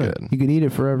really, So really good. You could eat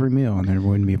it for every meal and there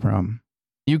wouldn't be a problem.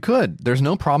 You could. There's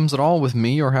no problems at all with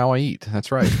me or how I eat.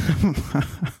 That's right.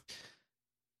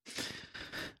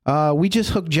 We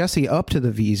just hooked Jesse up to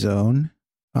the V Zone.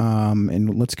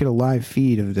 And let's get a live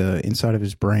feed of the inside of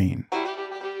his brain.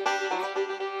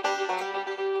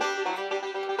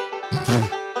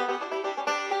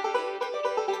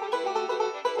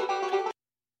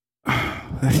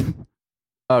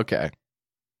 Okay.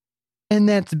 And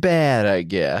that's bad, I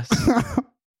guess.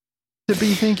 To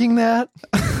be thinking that.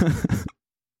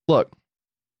 Look,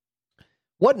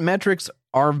 what metrics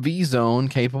are V-Zone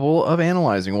capable of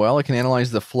analyzing? Well, it can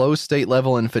analyze the flow state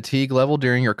level and fatigue level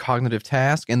during your cognitive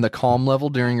task and the calm level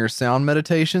during your sound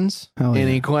meditations. Hell yeah.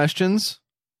 Any questions?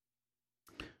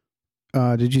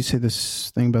 Did you say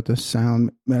this thing about the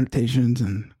sound meditations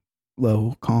and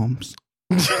low calms?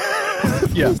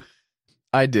 Yeah,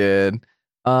 I did.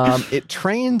 It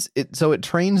trains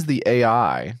the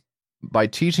AI by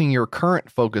teaching your current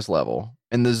focus level,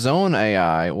 and the Zone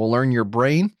AI will learn your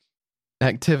brain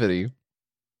activity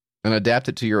and adapt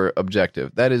it to your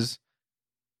objective. That is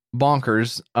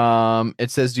bonkers. It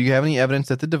says, do you have any evidence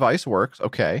that the device works?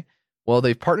 Okay. Well,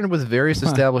 they've partnered with various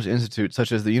established institutes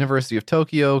such as the University of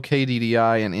Tokyo,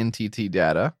 KDDI, and NTT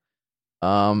Data.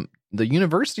 The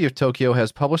University of Tokyo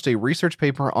has published a research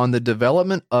paper on the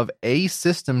development of a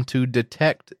system to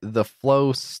detect the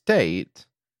flow state.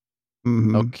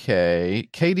 Mm-hmm. Okay.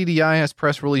 KDDI has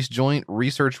press released joint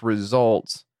research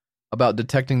results about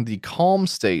detecting the calm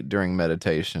state during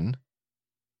meditation.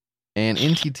 And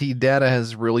NTT Data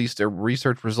has released a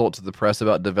research result to the press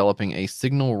about developing a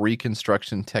signal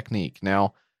reconstruction technique.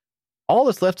 Now, all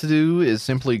that's left to do is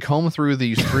simply comb through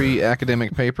these 3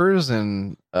 academic papers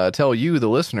and tell you, the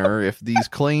listener, if these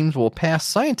claims will pass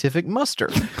scientific muster.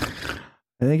 I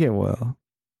think it will.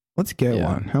 Let's get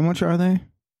Yeah. one. How much are they?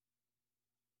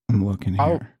 I'm looking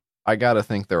here. I gotta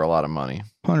think they're a lot of money.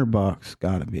 $100.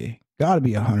 Gotta be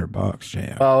 $100,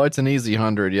 JF. Oh, it's an easy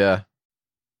 100, yeah.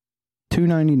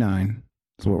 $299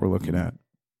 is what we're looking at.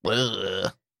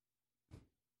 Ugh.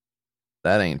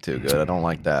 That ain't too good. I don't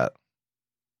like that.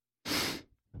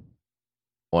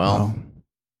 Well,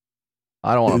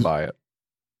 I don't want to buy it.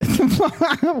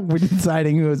 We're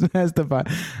deciding who is best to buy.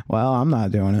 Well, I'm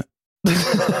not doing it.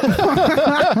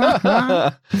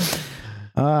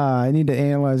 I need to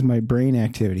analyze my brain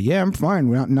activity. Yeah, I'm fine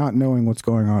with not knowing what's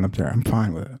going on up there. I'm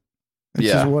fine with it. It's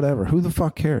just whatever. Who the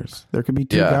fuck cares? There could be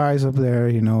two guys up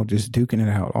there, just duking it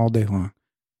out all day long.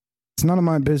 It's none of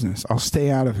my business. I'll stay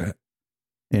out of it.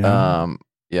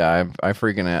 Yeah, I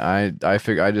freaking I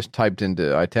figure I just tapped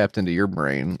into your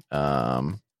brain.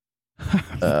 Like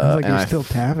you're still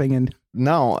tapping and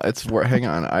no, hang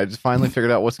on. I just finally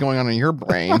figured out what's going on in your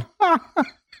brain.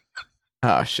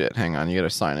 Oh shit, hang on, you gotta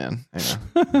sign in. Hang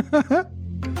on.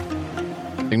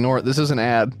 Ignore this is an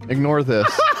ad. Ignore this.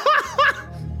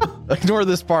 Ignore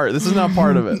this part. This is not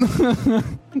part of it.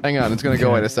 Hang on, it's gonna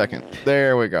go in a second.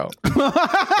 There we go.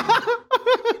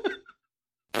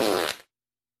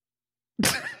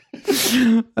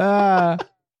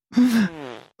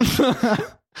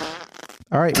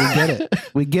 All right, we get it.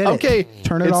 We get it. Okay,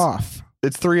 turn it off.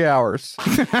 It's 3 hours.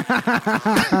 Okay.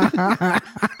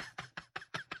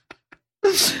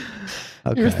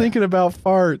 You're thinking about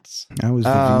farts. That was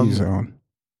the V Zone.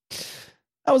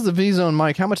 That was the V Zone,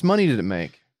 Mike. How much money did it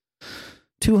make?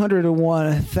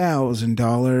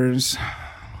 $201,000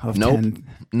 of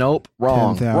Nope.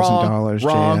 Wrong.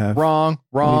 $10,000. Wrong.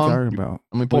 What are you talking about?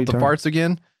 Let me pull up the farts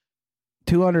again.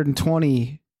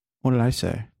 220. What did I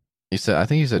say? I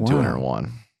think you said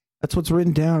 201. That's what's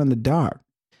written down in the doc.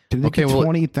 Did they get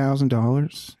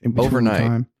 $20,000 overnight?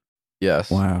 Time?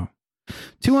 Yes. Wow.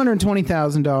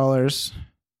 $220,000.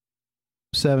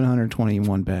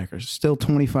 721 backers. Still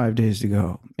 25 days to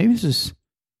go. Maybe this is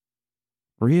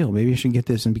real. Maybe I should get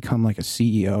this and become like a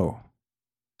CEO.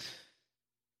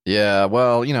 Yeah,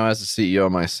 well, as a CEO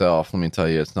myself, let me tell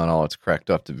you, it's not all it's cracked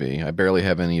up to be. I barely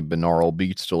have any binaural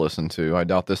beats to listen to. I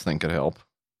doubt this thing could help.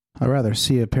 I'd rather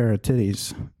see a pair of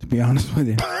titties, to be honest with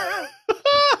you.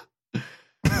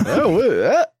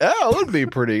 That would be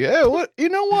pretty good. What? You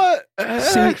know what?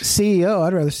 CEO,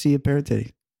 I'd rather see a pair of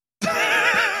titties.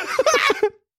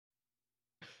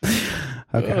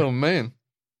 Okay. Oh, man.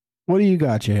 What do you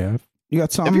got, JF? You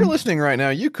got something? If you're listening right now,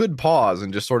 you could pause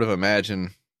and just sort of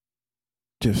imagine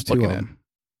just two of them.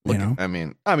 I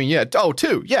mean, yeah. Oh,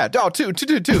 two. Yeah. Oh, two.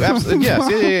 Absolutely.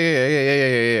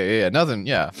 Yes. Yeah. Nothing.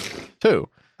 Yeah. Two.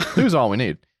 Two's all we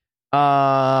need.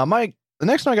 Mike, the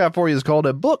next one I got for you is called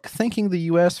A Book Thanking the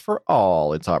U.S. for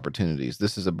All Its Opportunities.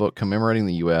 This is a book commemorating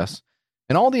the U.S.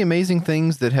 and all the amazing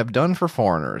things that have done for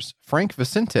foreigners. Frank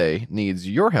Vicente needs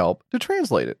your help to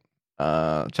translate it.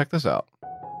 Check this out.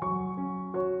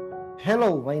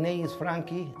 Hello, my name is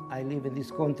Frankie. I live in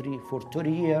this country for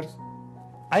 30 years.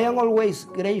 I am always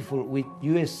grateful with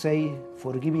USA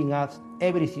for giving us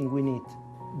everything we need.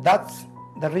 That's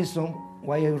the reason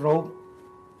why I wrote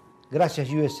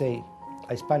Gracias USA,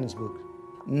 a Spanish book.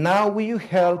 Now with your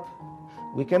help,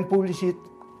 we can publish it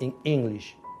in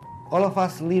English. All of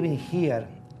us living here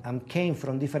and came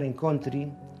from different countries,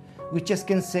 we just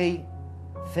can say,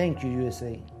 thank you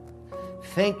USA.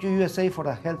 Thank you USA for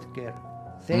the healthcare.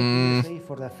 Thank you USA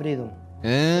for the freedom.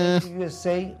 Thank you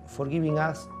USA for giving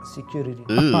us security.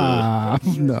 Thank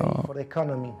you USA for the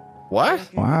economy. What?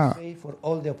 Thank you USA for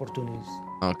all the opportunities.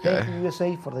 Okay. Thank you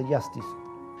USA for the justice.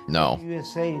 No. Thank you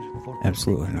USA for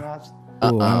absolutely not. us. I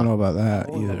don't know about that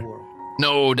either.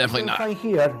 No, definitely not. I find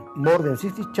here more than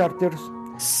 60 chapters.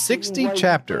 60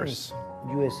 chapters.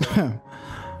 USA.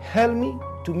 Help me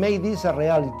to make this a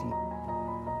reality.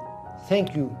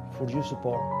 Thank you for your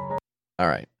support. All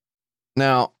right.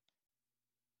 Now,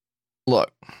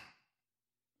 look.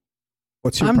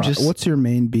 What's your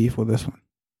main beef with this one?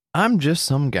 I'm just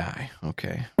some guy,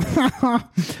 okay?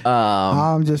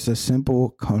 I'm just a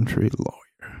simple country lawyer.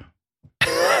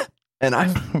 And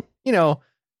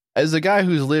as a guy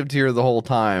who's lived here the whole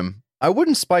time, I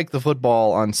wouldn't spike the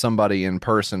football on somebody in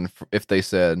person if they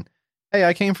said, hey,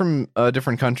 I came from a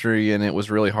different country and it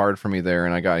was really hard for me there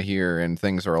and I got here and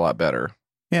things are a lot better.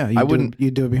 Yeah,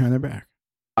 you do it behind their back.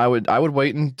 I would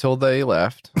wait until they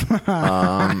left,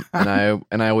 and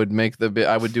I would make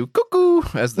I would do cuckoo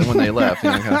when they left,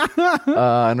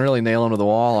 and really nail them to the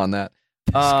wall on that.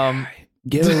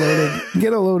 Get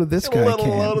a load of this guy. Get a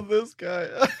load of this guy.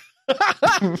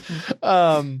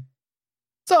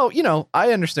 So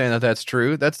I understand that that's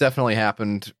true. That's definitely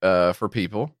happened for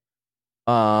people.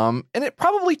 And it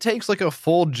probably takes like a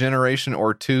full generation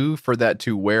or two for that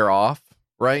to wear off,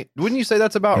 right? Wouldn't you say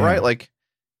that's about right? Like.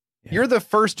 Yeah. You're the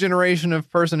first generation of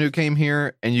person who came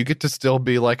here and you get to still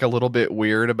be like a little bit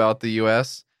weird about the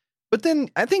US. But then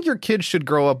I think your kids should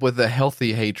grow up with a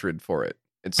healthy hatred for it.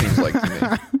 It seems like to me.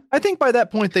 I think by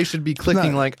that point they should be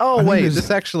clicking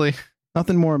this actually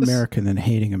nothing more American than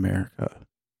hating America.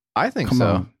 I think Come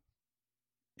so.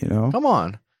 On. Come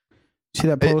on. See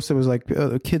that post? It was like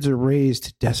kids are raised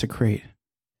to desecrate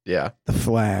Yeah. the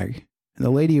flag, and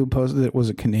the lady who posted it was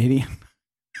a Canadian.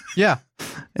 Yeah.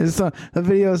 It's a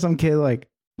video of some kid like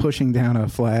pushing down a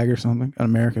flag or something, an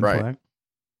American Right. flag.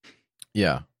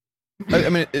 Yeah. I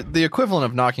mean, the equivalent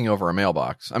of knocking over a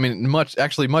mailbox. I mean, much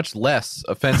less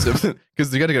offensive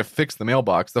because you got to fix the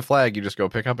mailbox. The flag, you just go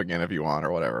pick up again if you want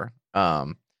or whatever.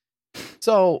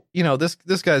 So, you know, this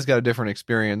guy's got a different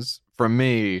experience from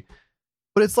me,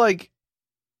 but it's like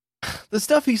the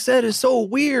stuff he said is so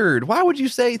weird. Why would you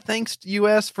say thanks to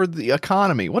U.S. for the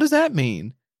economy? What does that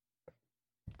mean?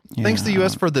 Yeah. Thanks to the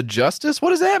U.S. for the justice?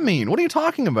 What does that mean? What are you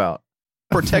talking about?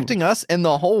 Protecting us and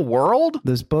the whole world?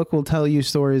 This book will tell you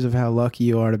stories of how lucky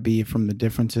you are to be from the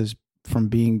differences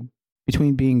between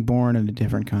being born in a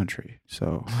different country.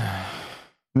 So, I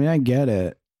mean, I get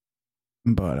it,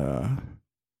 but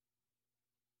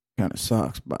kind of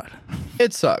sucks. But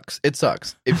it sucks. It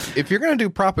sucks. If you're gonna do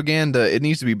propaganda, it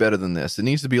needs to be better than this. It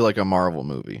needs to be like a Marvel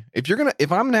movie.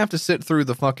 If I'm gonna have to sit through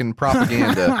the fucking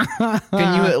propaganda,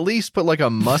 can you at least put like a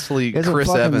muscly there's Chris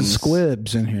a fucking Evans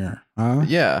squibs in here? Huh?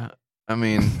 Yeah. I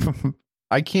mean,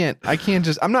 I can't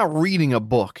just, I'm not reading a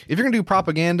book. If you're going to do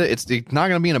propaganda, it's not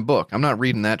going to be in a book. I'm not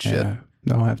reading that shit. Yeah,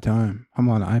 don't have time. I'm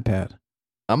on iPad.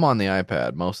 I'm on the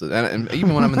iPad most of the, and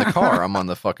even when I'm in the car, I'm on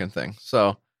the fucking thing.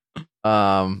 So,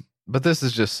 but this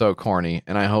is just so corny.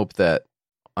 And I hope that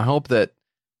I hope he gets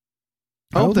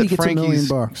 $1 million.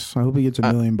 I hope he gets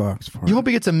 $1 million for it. You hope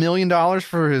he gets $1 million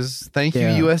for his Thank You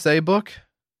USA book?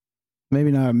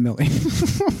 Maybe not $1 million.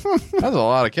 That's a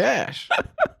lot of cash.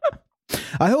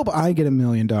 I hope I get $1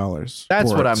 million.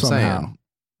 That's what I'm saying.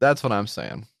 That's what I'm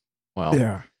saying. Well,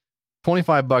 yeah,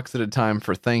 $25 at a time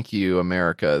for Thank You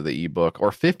America, the ebook, or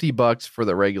 $50 for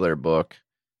the regular book.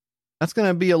 That's going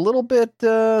to be a little bit.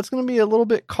 It's going to be a little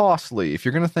bit costly. If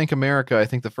you're going to thank America, I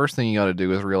think the first thing you got to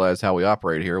do is realize how we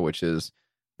operate here, which is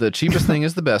the cheapest thing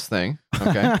is the best thing.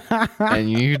 Okay,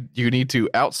 and you need to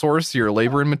outsource your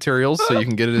labor and materials so you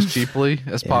can get it as cheaply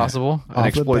as possible and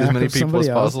exploit as many people as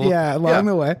possible. Yeah, along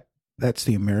the way. That's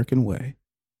the American way.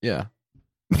 Yeah,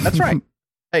 that's right.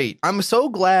 Hey, I'm so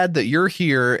glad that you're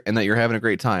here and that you're having a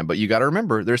great time. But you got to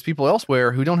remember, there's people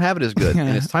elsewhere who don't have it as good,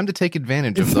 and it's time to take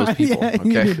advantage of those people.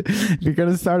 Okay, if you're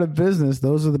going to start a business,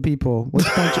 those are the people.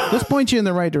 Let's point you in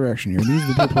the right direction here. These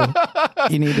are the people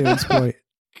you need to exploit.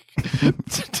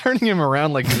 Turning him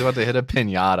around like he's about to hit a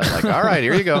pinata. Like, all right,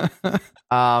 here you go.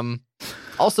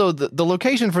 Also, the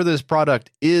location for this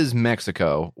product is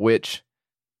Mexico, which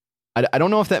I don't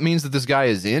know if that means that this guy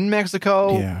is in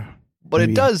Mexico. Yeah. But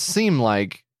maybe. It does seem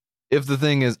like if the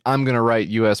thing is, I'm going to write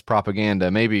U.S.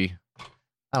 propaganda, maybe,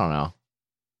 I don't know.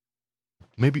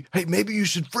 Maybe you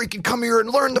should freaking come here and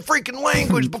learn the freaking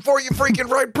language before you freaking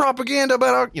write propaganda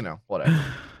about, whatever.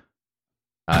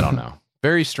 I don't know.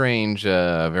 Very strange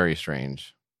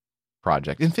project.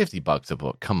 And $50 a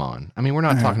book. Come on. I mean, we're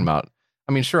not talking about,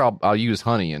 sure, I'll use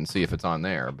Honey and see if it's on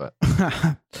there, but.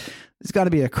 It's got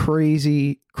to be a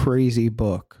crazy, crazy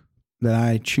book. That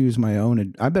I choose my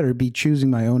own. I better be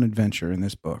choosing my own adventure in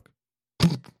this book.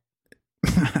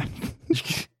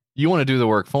 You want to do the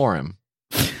work for him.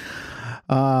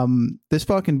 This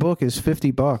fucking book is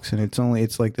 $50, and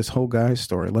it's like this whole guy's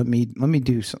story. Let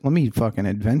me fucking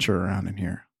adventure around in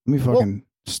here. Let me fucking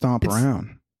stomp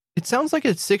around. It sounds like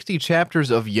it's 60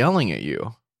 chapters of yelling at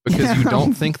you because you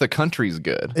don't think the country's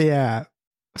good. Yeah.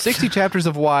 60 chapters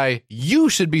of why you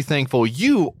should be thankful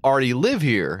you already live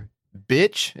here.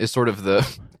 Bitch is sort of the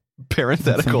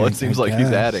parenthetical it seems like he's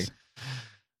adding.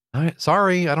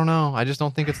 Sorry, I don't know. I just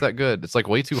don't think it's that good. It's like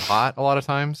way too hot a lot of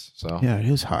times. So yeah, it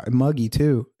is hot. Muggy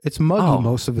too. It's muggy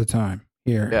most of the time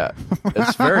here. Yeah.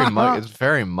 It's very muggy. It's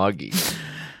very muggy.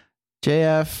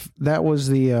 JF, that was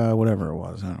the whatever it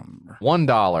was. I don't remember.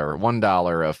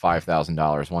 $1 of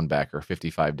 $5,000, one backer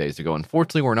 55 days ago.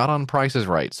 Unfortunately, we're not on Price is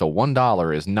Right, so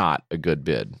 $1 is not a good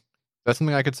bid. That's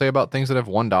something I could say about things that have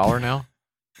 $1 now.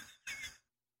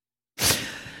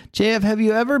 JF, have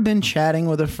you ever been chatting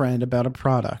with a friend about a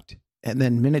product and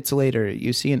then minutes later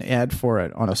you see an ad for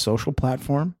it on a social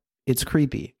platform? It's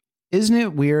creepy. Isn't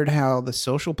it weird how the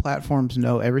social platforms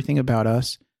know everything about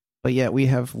us, but yet we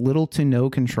have little to no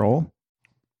control?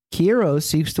 Kiro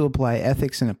seeks to apply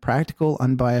ethics in a practical,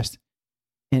 unbiased,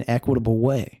 and equitable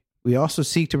way. We also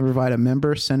seek to provide a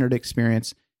member-centered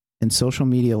experience in social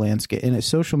media landscape. In a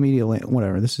social media,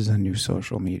 whatever. This is a new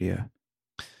social media.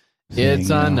 It's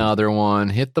another one.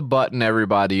 Hit the button,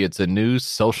 everybody. It's a new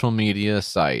social media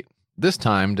site. This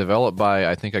time developed by,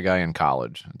 I think, a guy in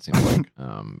college. It seems like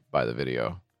by the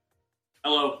video.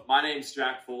 Hello, my name's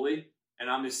Jack Foley, and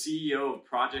I'm the CEO of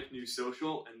Project New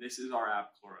Social, and this is our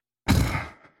app, Claro.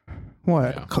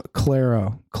 What? Yeah.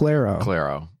 Claro.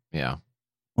 Claro. Yeah.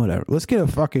 Whatever. Let's get a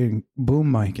fucking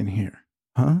boom mic in here,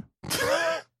 huh?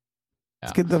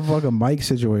 Let's get the fucking mic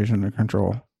situation under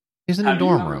control. He's in a Have you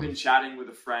dorm ever room. been chatting with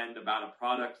a friend about a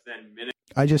product, then minutes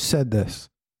I just said this.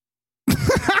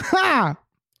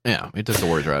 Yeah, he took the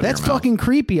words right out of your That's mouth. fucking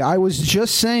creepy. I was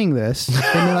just saying this, and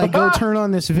then I go turn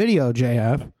on this video,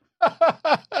 JF.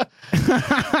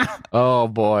 Oh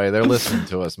boy, they're listening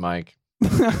to us, Mike.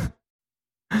 All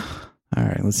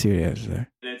right, let's see what he has there.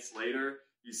 later,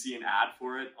 you see an ad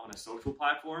for it on a social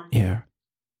platform. Yeah.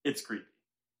 It's creepy.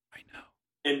 I know.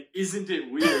 And isn't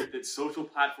it weird that social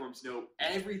platforms know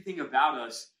everything about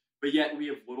us, but yet we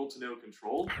have little to no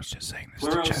control? I was just saying this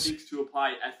Claro to Jesse. seeks to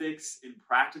apply ethics in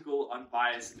practical,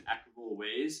 unbiased, and equitable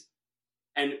ways.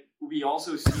 And we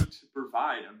also seek to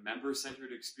provide a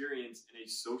member-centered experience in a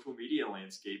social media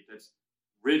landscape that's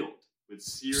riddled with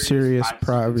serious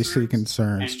privacy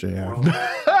concerns, and JF. moral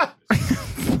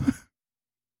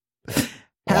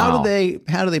How Wow.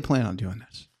 do they plan on doing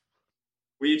this?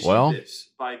 We achieve Well- this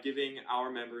by giving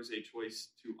our members a choice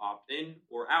to opt in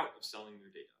or out of selling their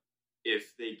data.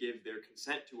 If they give their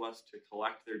consent to us to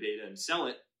collect their data and sell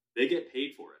it, they get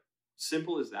paid for it.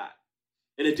 Simple as that.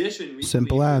 In addition, we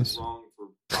Simple believe as. it's wrong for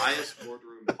biased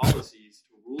boardroom policies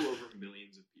to rule over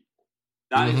millions of people.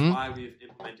 That is Mhm. why we've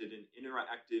implemented an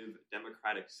interactive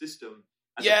democratic system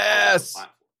as Yes! a part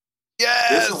of the platform. Yes.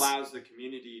 This allows the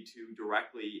community to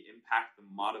directly impact the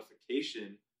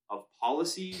modification of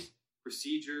policies,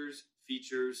 procedures,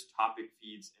 features, topic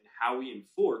feeds, and how we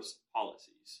enforce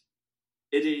policies.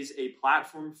 It is a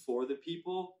platform for the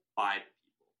people, by the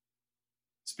people.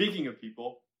 Speaking of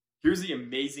people, here's the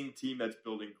amazing team that's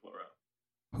building Claro.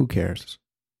 Who cares?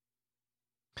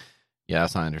 Yeah,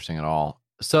 that's not interesting at all.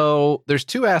 So there's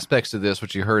two aspects to this,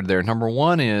 which you heard there. Number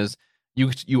one is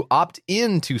you opt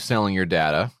into selling your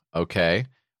data, okay,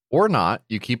 or not.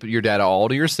 You keep your data all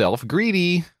to yourself.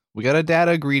 Greedy. We got a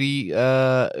data greedy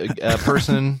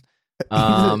person.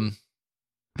 Little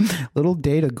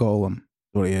data golem. Is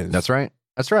what he is. That's right.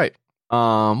 That's right.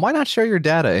 Why not share your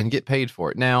data and get paid for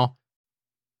it? Now,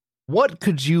 what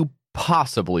could you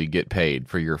possibly get paid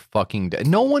for your fucking data?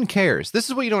 No one cares. This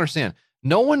is what you don't understand.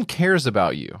 No one cares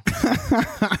about you.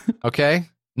 Okay?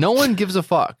 No one gives a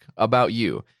fuck about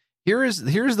you. Here's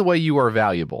the way you are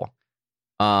valuable.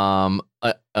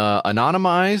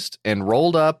 Anonymized and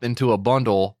rolled up into a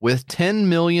bundle with 10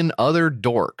 million other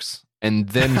dorks and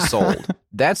then sold.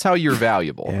 That's how you're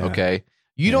valuable, Yeah. okay?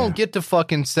 You don't get to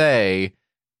fucking say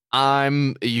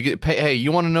you get pay, hey,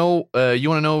 you want to know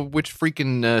which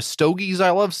freaking stogies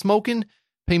I love smoking?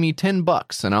 Pay me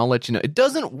 $10 and I'll let you know. It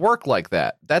doesn't work like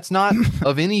that. That's not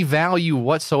of any value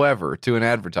whatsoever to an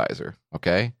advertiser,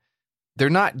 okay? They're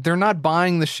not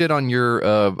buying the shit on your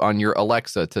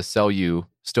Alexa to sell you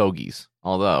stogies.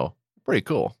 Although, pretty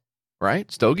cool, right?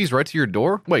 Stogies right to your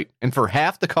door. Wait, and for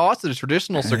half the cost of a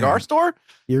traditional cigar store?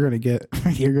 You're gonna get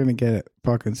it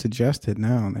fucking suggested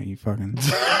now that you fucking.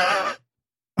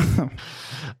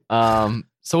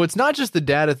 So it's not just the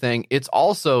data thing, it's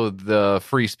also the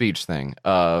free speech thing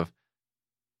of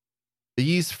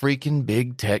these freaking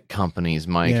big tech companies,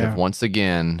 Mike, Yeah. have once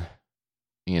again,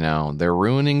 they're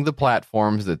ruining the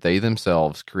platforms that they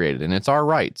themselves created, and it's our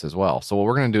rights as well. So what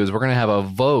we're going to do is we're going to have a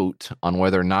vote on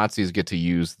whether Nazis get to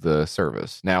use the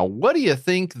service. Now, what do you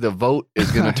think the vote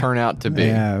is going to turn out to be?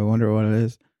 Yeah, I wonder what it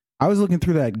is. I was looking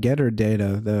through that Getter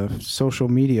data, the social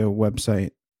media website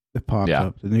that popped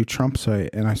up, the new Trump site,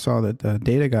 and I saw that the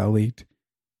data got leaked.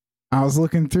 I was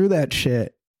looking through that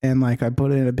shit, and I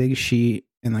put it in a big sheet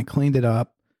and I cleaned it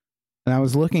up, and I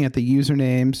was looking at the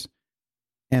usernames,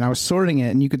 and I was sorting it,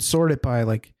 and you could sort it by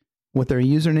what their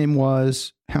username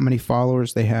was, how many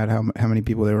followers they had, how many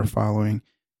people they were following,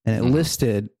 and it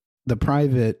listed the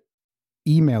private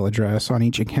email address on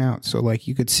each account. So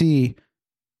you could see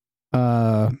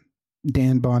Dan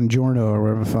Bongiorno or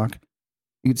whatever the fuck.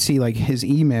 You could see his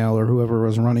email or whoever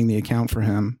was running the account for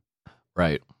him.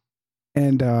 Right.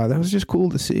 And that was just cool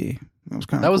to see. That was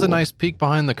kind of That was a cool. nice peek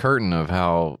behind the curtain of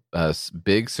how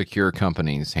big secure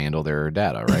companies handle their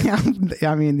data, right?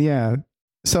 I mean, yeah.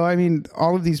 So, I mean,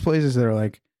 all of these places that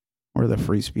are or the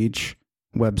free speech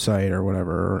website or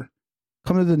whatever, or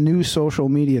come to the new social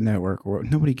media network, or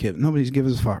nobody's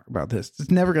gives a fuck about this.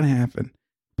 It's never going to happen.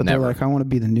 But Never. they're like, I want to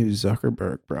be the new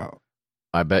Zuckerberg, bro.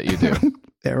 I bet you do.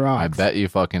 It rocks. I bet you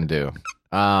fucking do.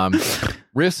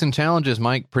 Risks and challenges,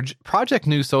 Mike. Project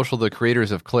New Social, the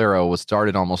creators of Claro, was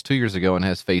started almost 2 years ago and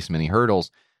has faced many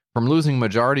hurdles, from losing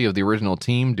majority of the original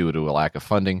team due to a lack of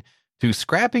funding, to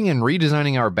scrapping and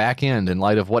redesigning our back end in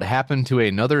light of what happened to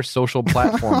another social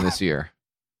platform this year.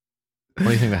 What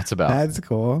do you think that's about? That's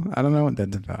cool. I don't know what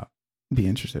that's about. Be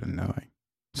interested in knowing.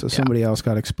 So somebody else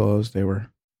got exposed. They were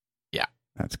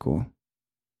That's cool.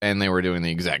 And they were doing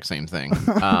the exact same thing.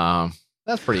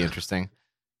 That's pretty interesting.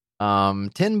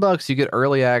 $10, you get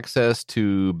early access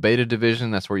to Beta Division.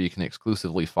 That's where you can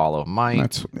exclusively follow Mike.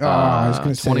 That's I was going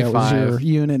to say that was your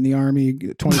unit in the Army.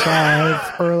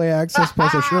 25 early access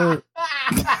plus a shirt.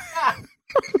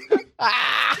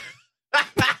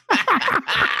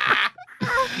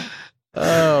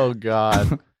 Oh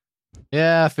God.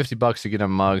 Yeah, $50 to get a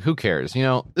mug. Who cares? You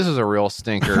know, this is a real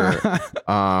stinker.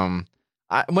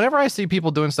 Whenever I see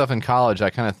people doing stuff in college, I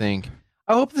kind of think,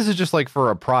 I hope this is just like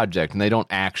for a project and they don't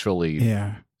actually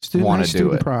want to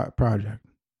do it. Project.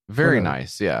 Very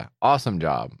nice. Yeah. Awesome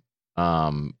job.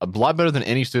 A lot better than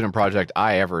any student project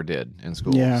I ever did in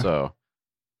school. Yeah. So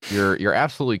you're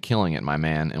absolutely killing it, my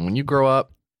man. And when you grow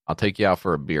up, I'll take you out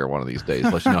for a beer one of these days.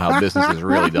 Let you know how business is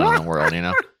really done in the world, you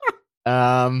know?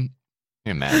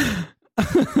 Imagine.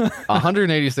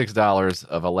 $186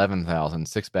 of 11,000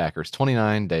 six backers,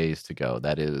 29 days to go.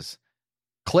 That is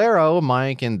Claro,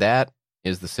 Mike, and that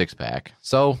is the six pack.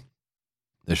 So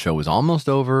the show is almost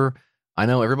over. I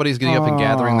know everybody's getting up and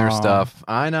gathering their stuff.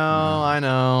 I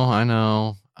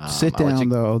know. Sit down,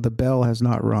 though. The bell has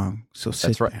not rung. So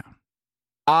sit down.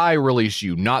 I release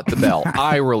you, not the bell.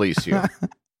 I release you.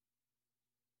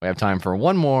 We have time for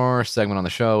one more segment on the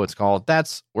show. It's called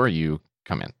That's Where You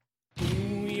Come In.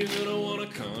 You're gonna wanna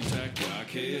contact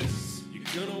YKS. You're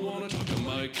gonna wanna talk to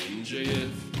Mike and JF.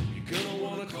 You're gonna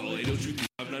wanna call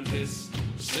 802-359-PISS.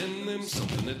 Send them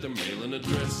something at their mailing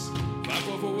address.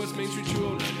 544 West Main Street,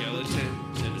 209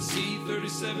 Gallatin, Tennessee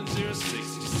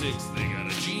 37066. They got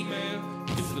a Gmail.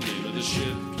 It's the name of the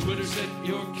ship. Twitter's at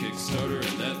your Kickstarter,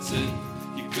 and that's it.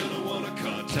 You're gonna wanna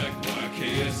contact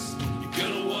YKS. You're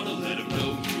gonna wanna let them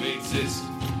know you exist.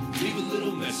 Leave a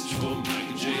little message for Mike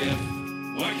and JF.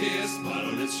 YKS Pod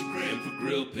on Instagram for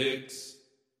grill pics.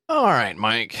 All right,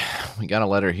 Mike. We got a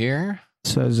letter here. It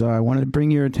says, I wanted to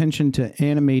bring your attention to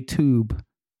Anime Tube,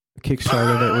 a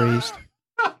Kickstarter that raised.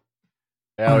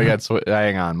 Yeah, we got.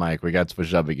 Hang on, Mike. We got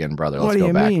switched up again, brother. Let's what do go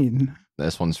you back. mean?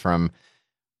 This one's from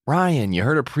Ryan. You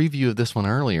heard a preview of this one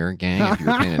earlier, gang, if you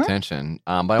were paying attention.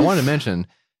 But I wanted to mention,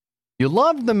 you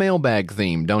loved the mailbag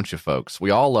theme, don't you, folks? We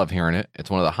all love hearing it.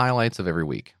 It's one of the highlights of every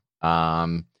week.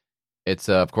 It's,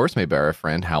 of course, made by our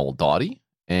friend Howell Doughty,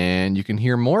 and you can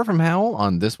hear more from Howell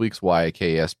on this week's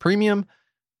YKS Premium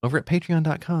over at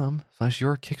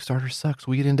patreon.com/your Kickstarter sucks.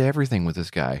 We get into everything with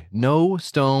this guy. No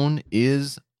stone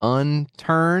is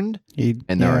unturned,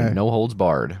 and there are no holds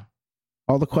barred.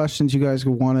 All the questions you guys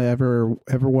want to ever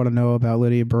want to know about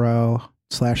Lydia Burrell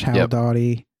 / Howell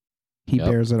Doughty, he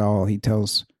bears it all. He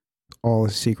tells all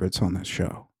his secrets on this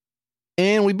show.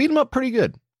 And we beat him up pretty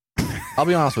good. I'll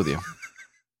be honest with you.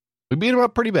 We beat him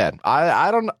up pretty bad.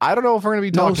 I don't know if we're going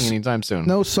to be talking anytime soon.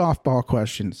 No softball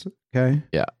questions, okay?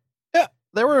 Yeah.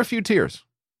 There were a few tears.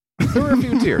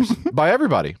 By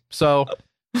everybody. So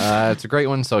it's a great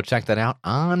one. So check that out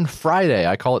on Friday.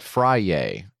 I call it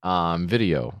Friday.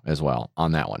 Video as well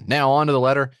on that one. Now on to the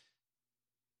letter.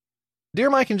 Dear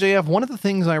Mike and JF, one of the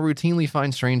things I routinely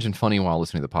find strange and funny while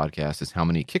listening to the podcast is how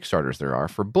many Kickstarters there are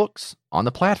for books on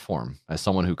the platform. As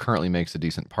someone who currently makes a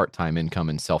decent part-time income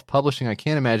in self-publishing, I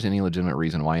can't imagine any legitimate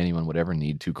reason why anyone would ever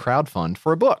need to crowdfund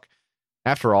for a book.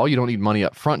 After all, you don't need money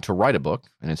up front to write a book,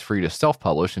 and it's free to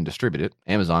self-publish and distribute it.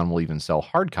 Amazon will even sell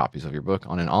hard copies of your book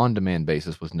on an on-demand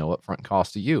basis with no upfront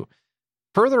cost to you.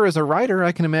 Further, as a writer,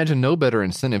 I can imagine no better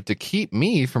incentive to keep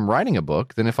me from writing a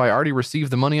book than if I already received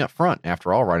the money up front.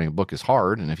 After all, writing a book is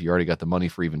hard, and if you already got the money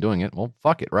for even doing it, well,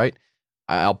 fuck it, right?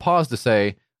 I'll pause to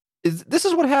say, this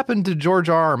is what happened to George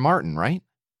R.R. Martin, right?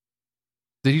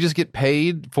 Did he just get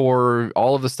paid for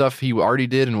all of the stuff he already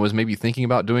did and was maybe thinking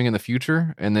about doing in the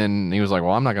future? And then he was like,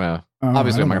 well, I'm not going to,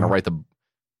 obviously I'm not going to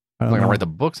write the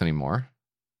books anymore.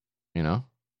 You know?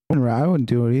 I wouldn't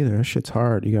do it either. That shit's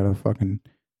hard. You got to fucking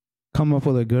come up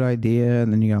with a good idea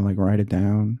and then you got to like write it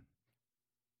down.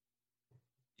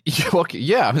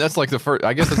 Yeah, I mean, that's like the first,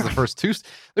 I guess that's the first two.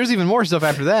 There's even more stuff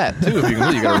after that too. If you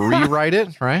can, you got to rewrite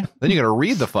it, right? Then you got to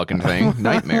read the fucking thing.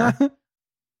 Nightmare.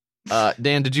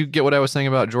 Dan, did you get what I was saying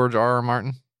about George R.R.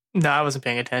 Martin? No, I wasn't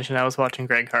paying attention. I was watching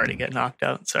Greg Hardy get knocked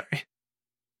out. Sorry.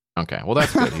 Okay, well,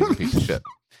 that's good. He's a piece of shit.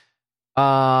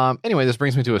 Anyway, this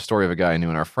brings me to a story of a guy I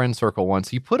knew in our friend circle once.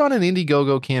 He put on an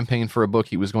Indiegogo campaign for a book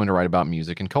he was going to write about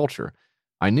music and culture.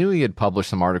 I knew he had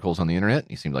published some articles on the internet.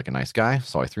 He seemed like a nice guy,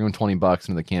 so I threw him $20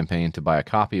 into the campaign to buy a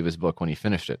copy of his book when he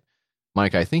finished it.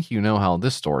 Mike, I think you know how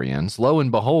this story ends. Lo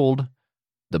and behold,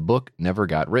 the book never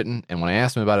got written, and when I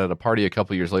asked him about it at a party a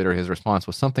couple years later, his response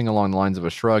was something along the lines of a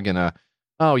shrug and a,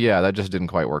 oh yeah, that just didn't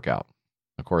quite work out.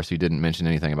 Of course, he didn't mention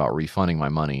anything about refunding my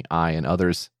money I and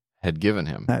others had given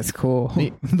him. That's cool.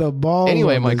 The ball.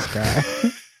 Anyway, of Mike. this guy.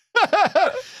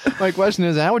 My question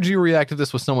is, how would you react if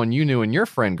this was someone you knew in your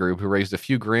friend group who raised a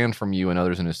few grand from you and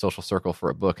others in his social circle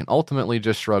for a book and ultimately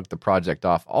just shrugged the project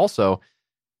off? Also,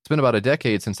 it's been about a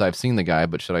decade since I've seen the guy,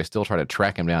 but should I still try to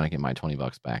track him down and get my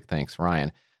 $20 back? Thanks,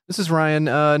 Ryan. This is Ryan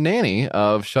Nanny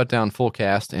of Shutdown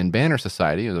Fullcast and Banner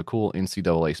Society. It's a cool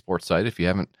NCAA sports site. If you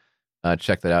haven't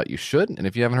checked that out, you should. And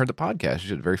if you haven't heard the podcast, you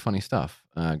should. Very funny stuff.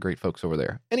 Great folks over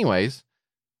there. Anyways,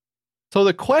 so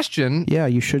the question, yeah,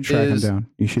 you should track him down.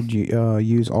 You should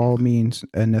use all means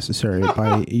necessary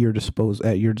at your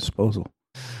disposal.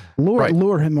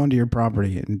 Lure him onto your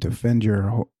property and defend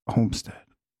your homestead.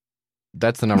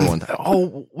 That's the number one.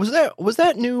 Oh, was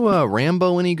that new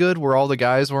Rambo any good? Where all the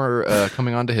guys were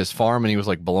coming onto his farm and he was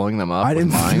like blowing them up? I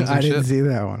didn't see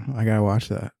that one. I gotta watch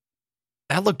that.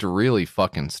 That looked really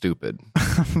fucking stupid.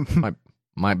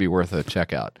 might be worth a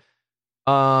check out.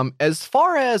 As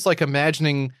far as like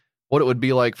imagining what it would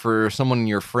be like for someone in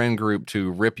your friend group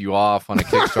to rip you off on a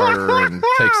Kickstarter and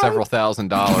take several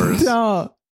 $1,000s.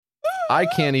 No. I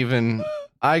can't even.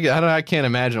 I can't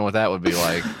imagine what that would be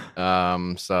like.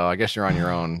 So I guess you're on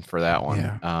your own for that one.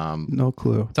 Yeah. No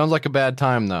clue. Sounds like a bad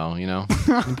time, though.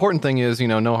 The important thing is,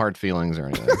 no hard feelings or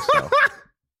anything. So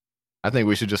I think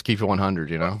we should just keep it 100.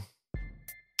 You're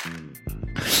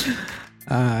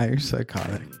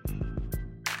psychotic.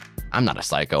 I'm not a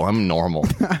psycho. I'm normal.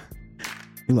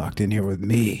 You locked in here with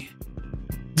me.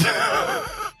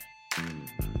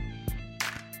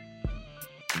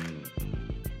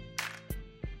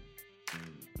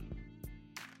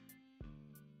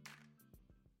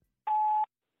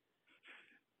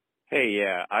 Hey,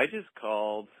 yeah, I just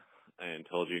called and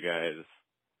told you guys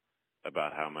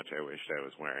about how much I wished I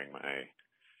was wearing my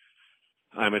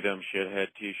I'm a Dumb Shithead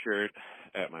t-shirt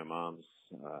at my mom's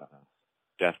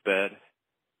deathbed.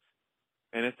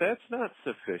 And if that's not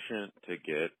sufficient to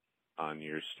get on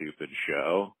your stupid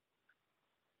show,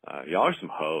 y'all are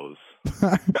some hoes.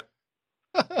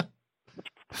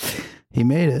 He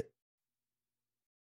made it.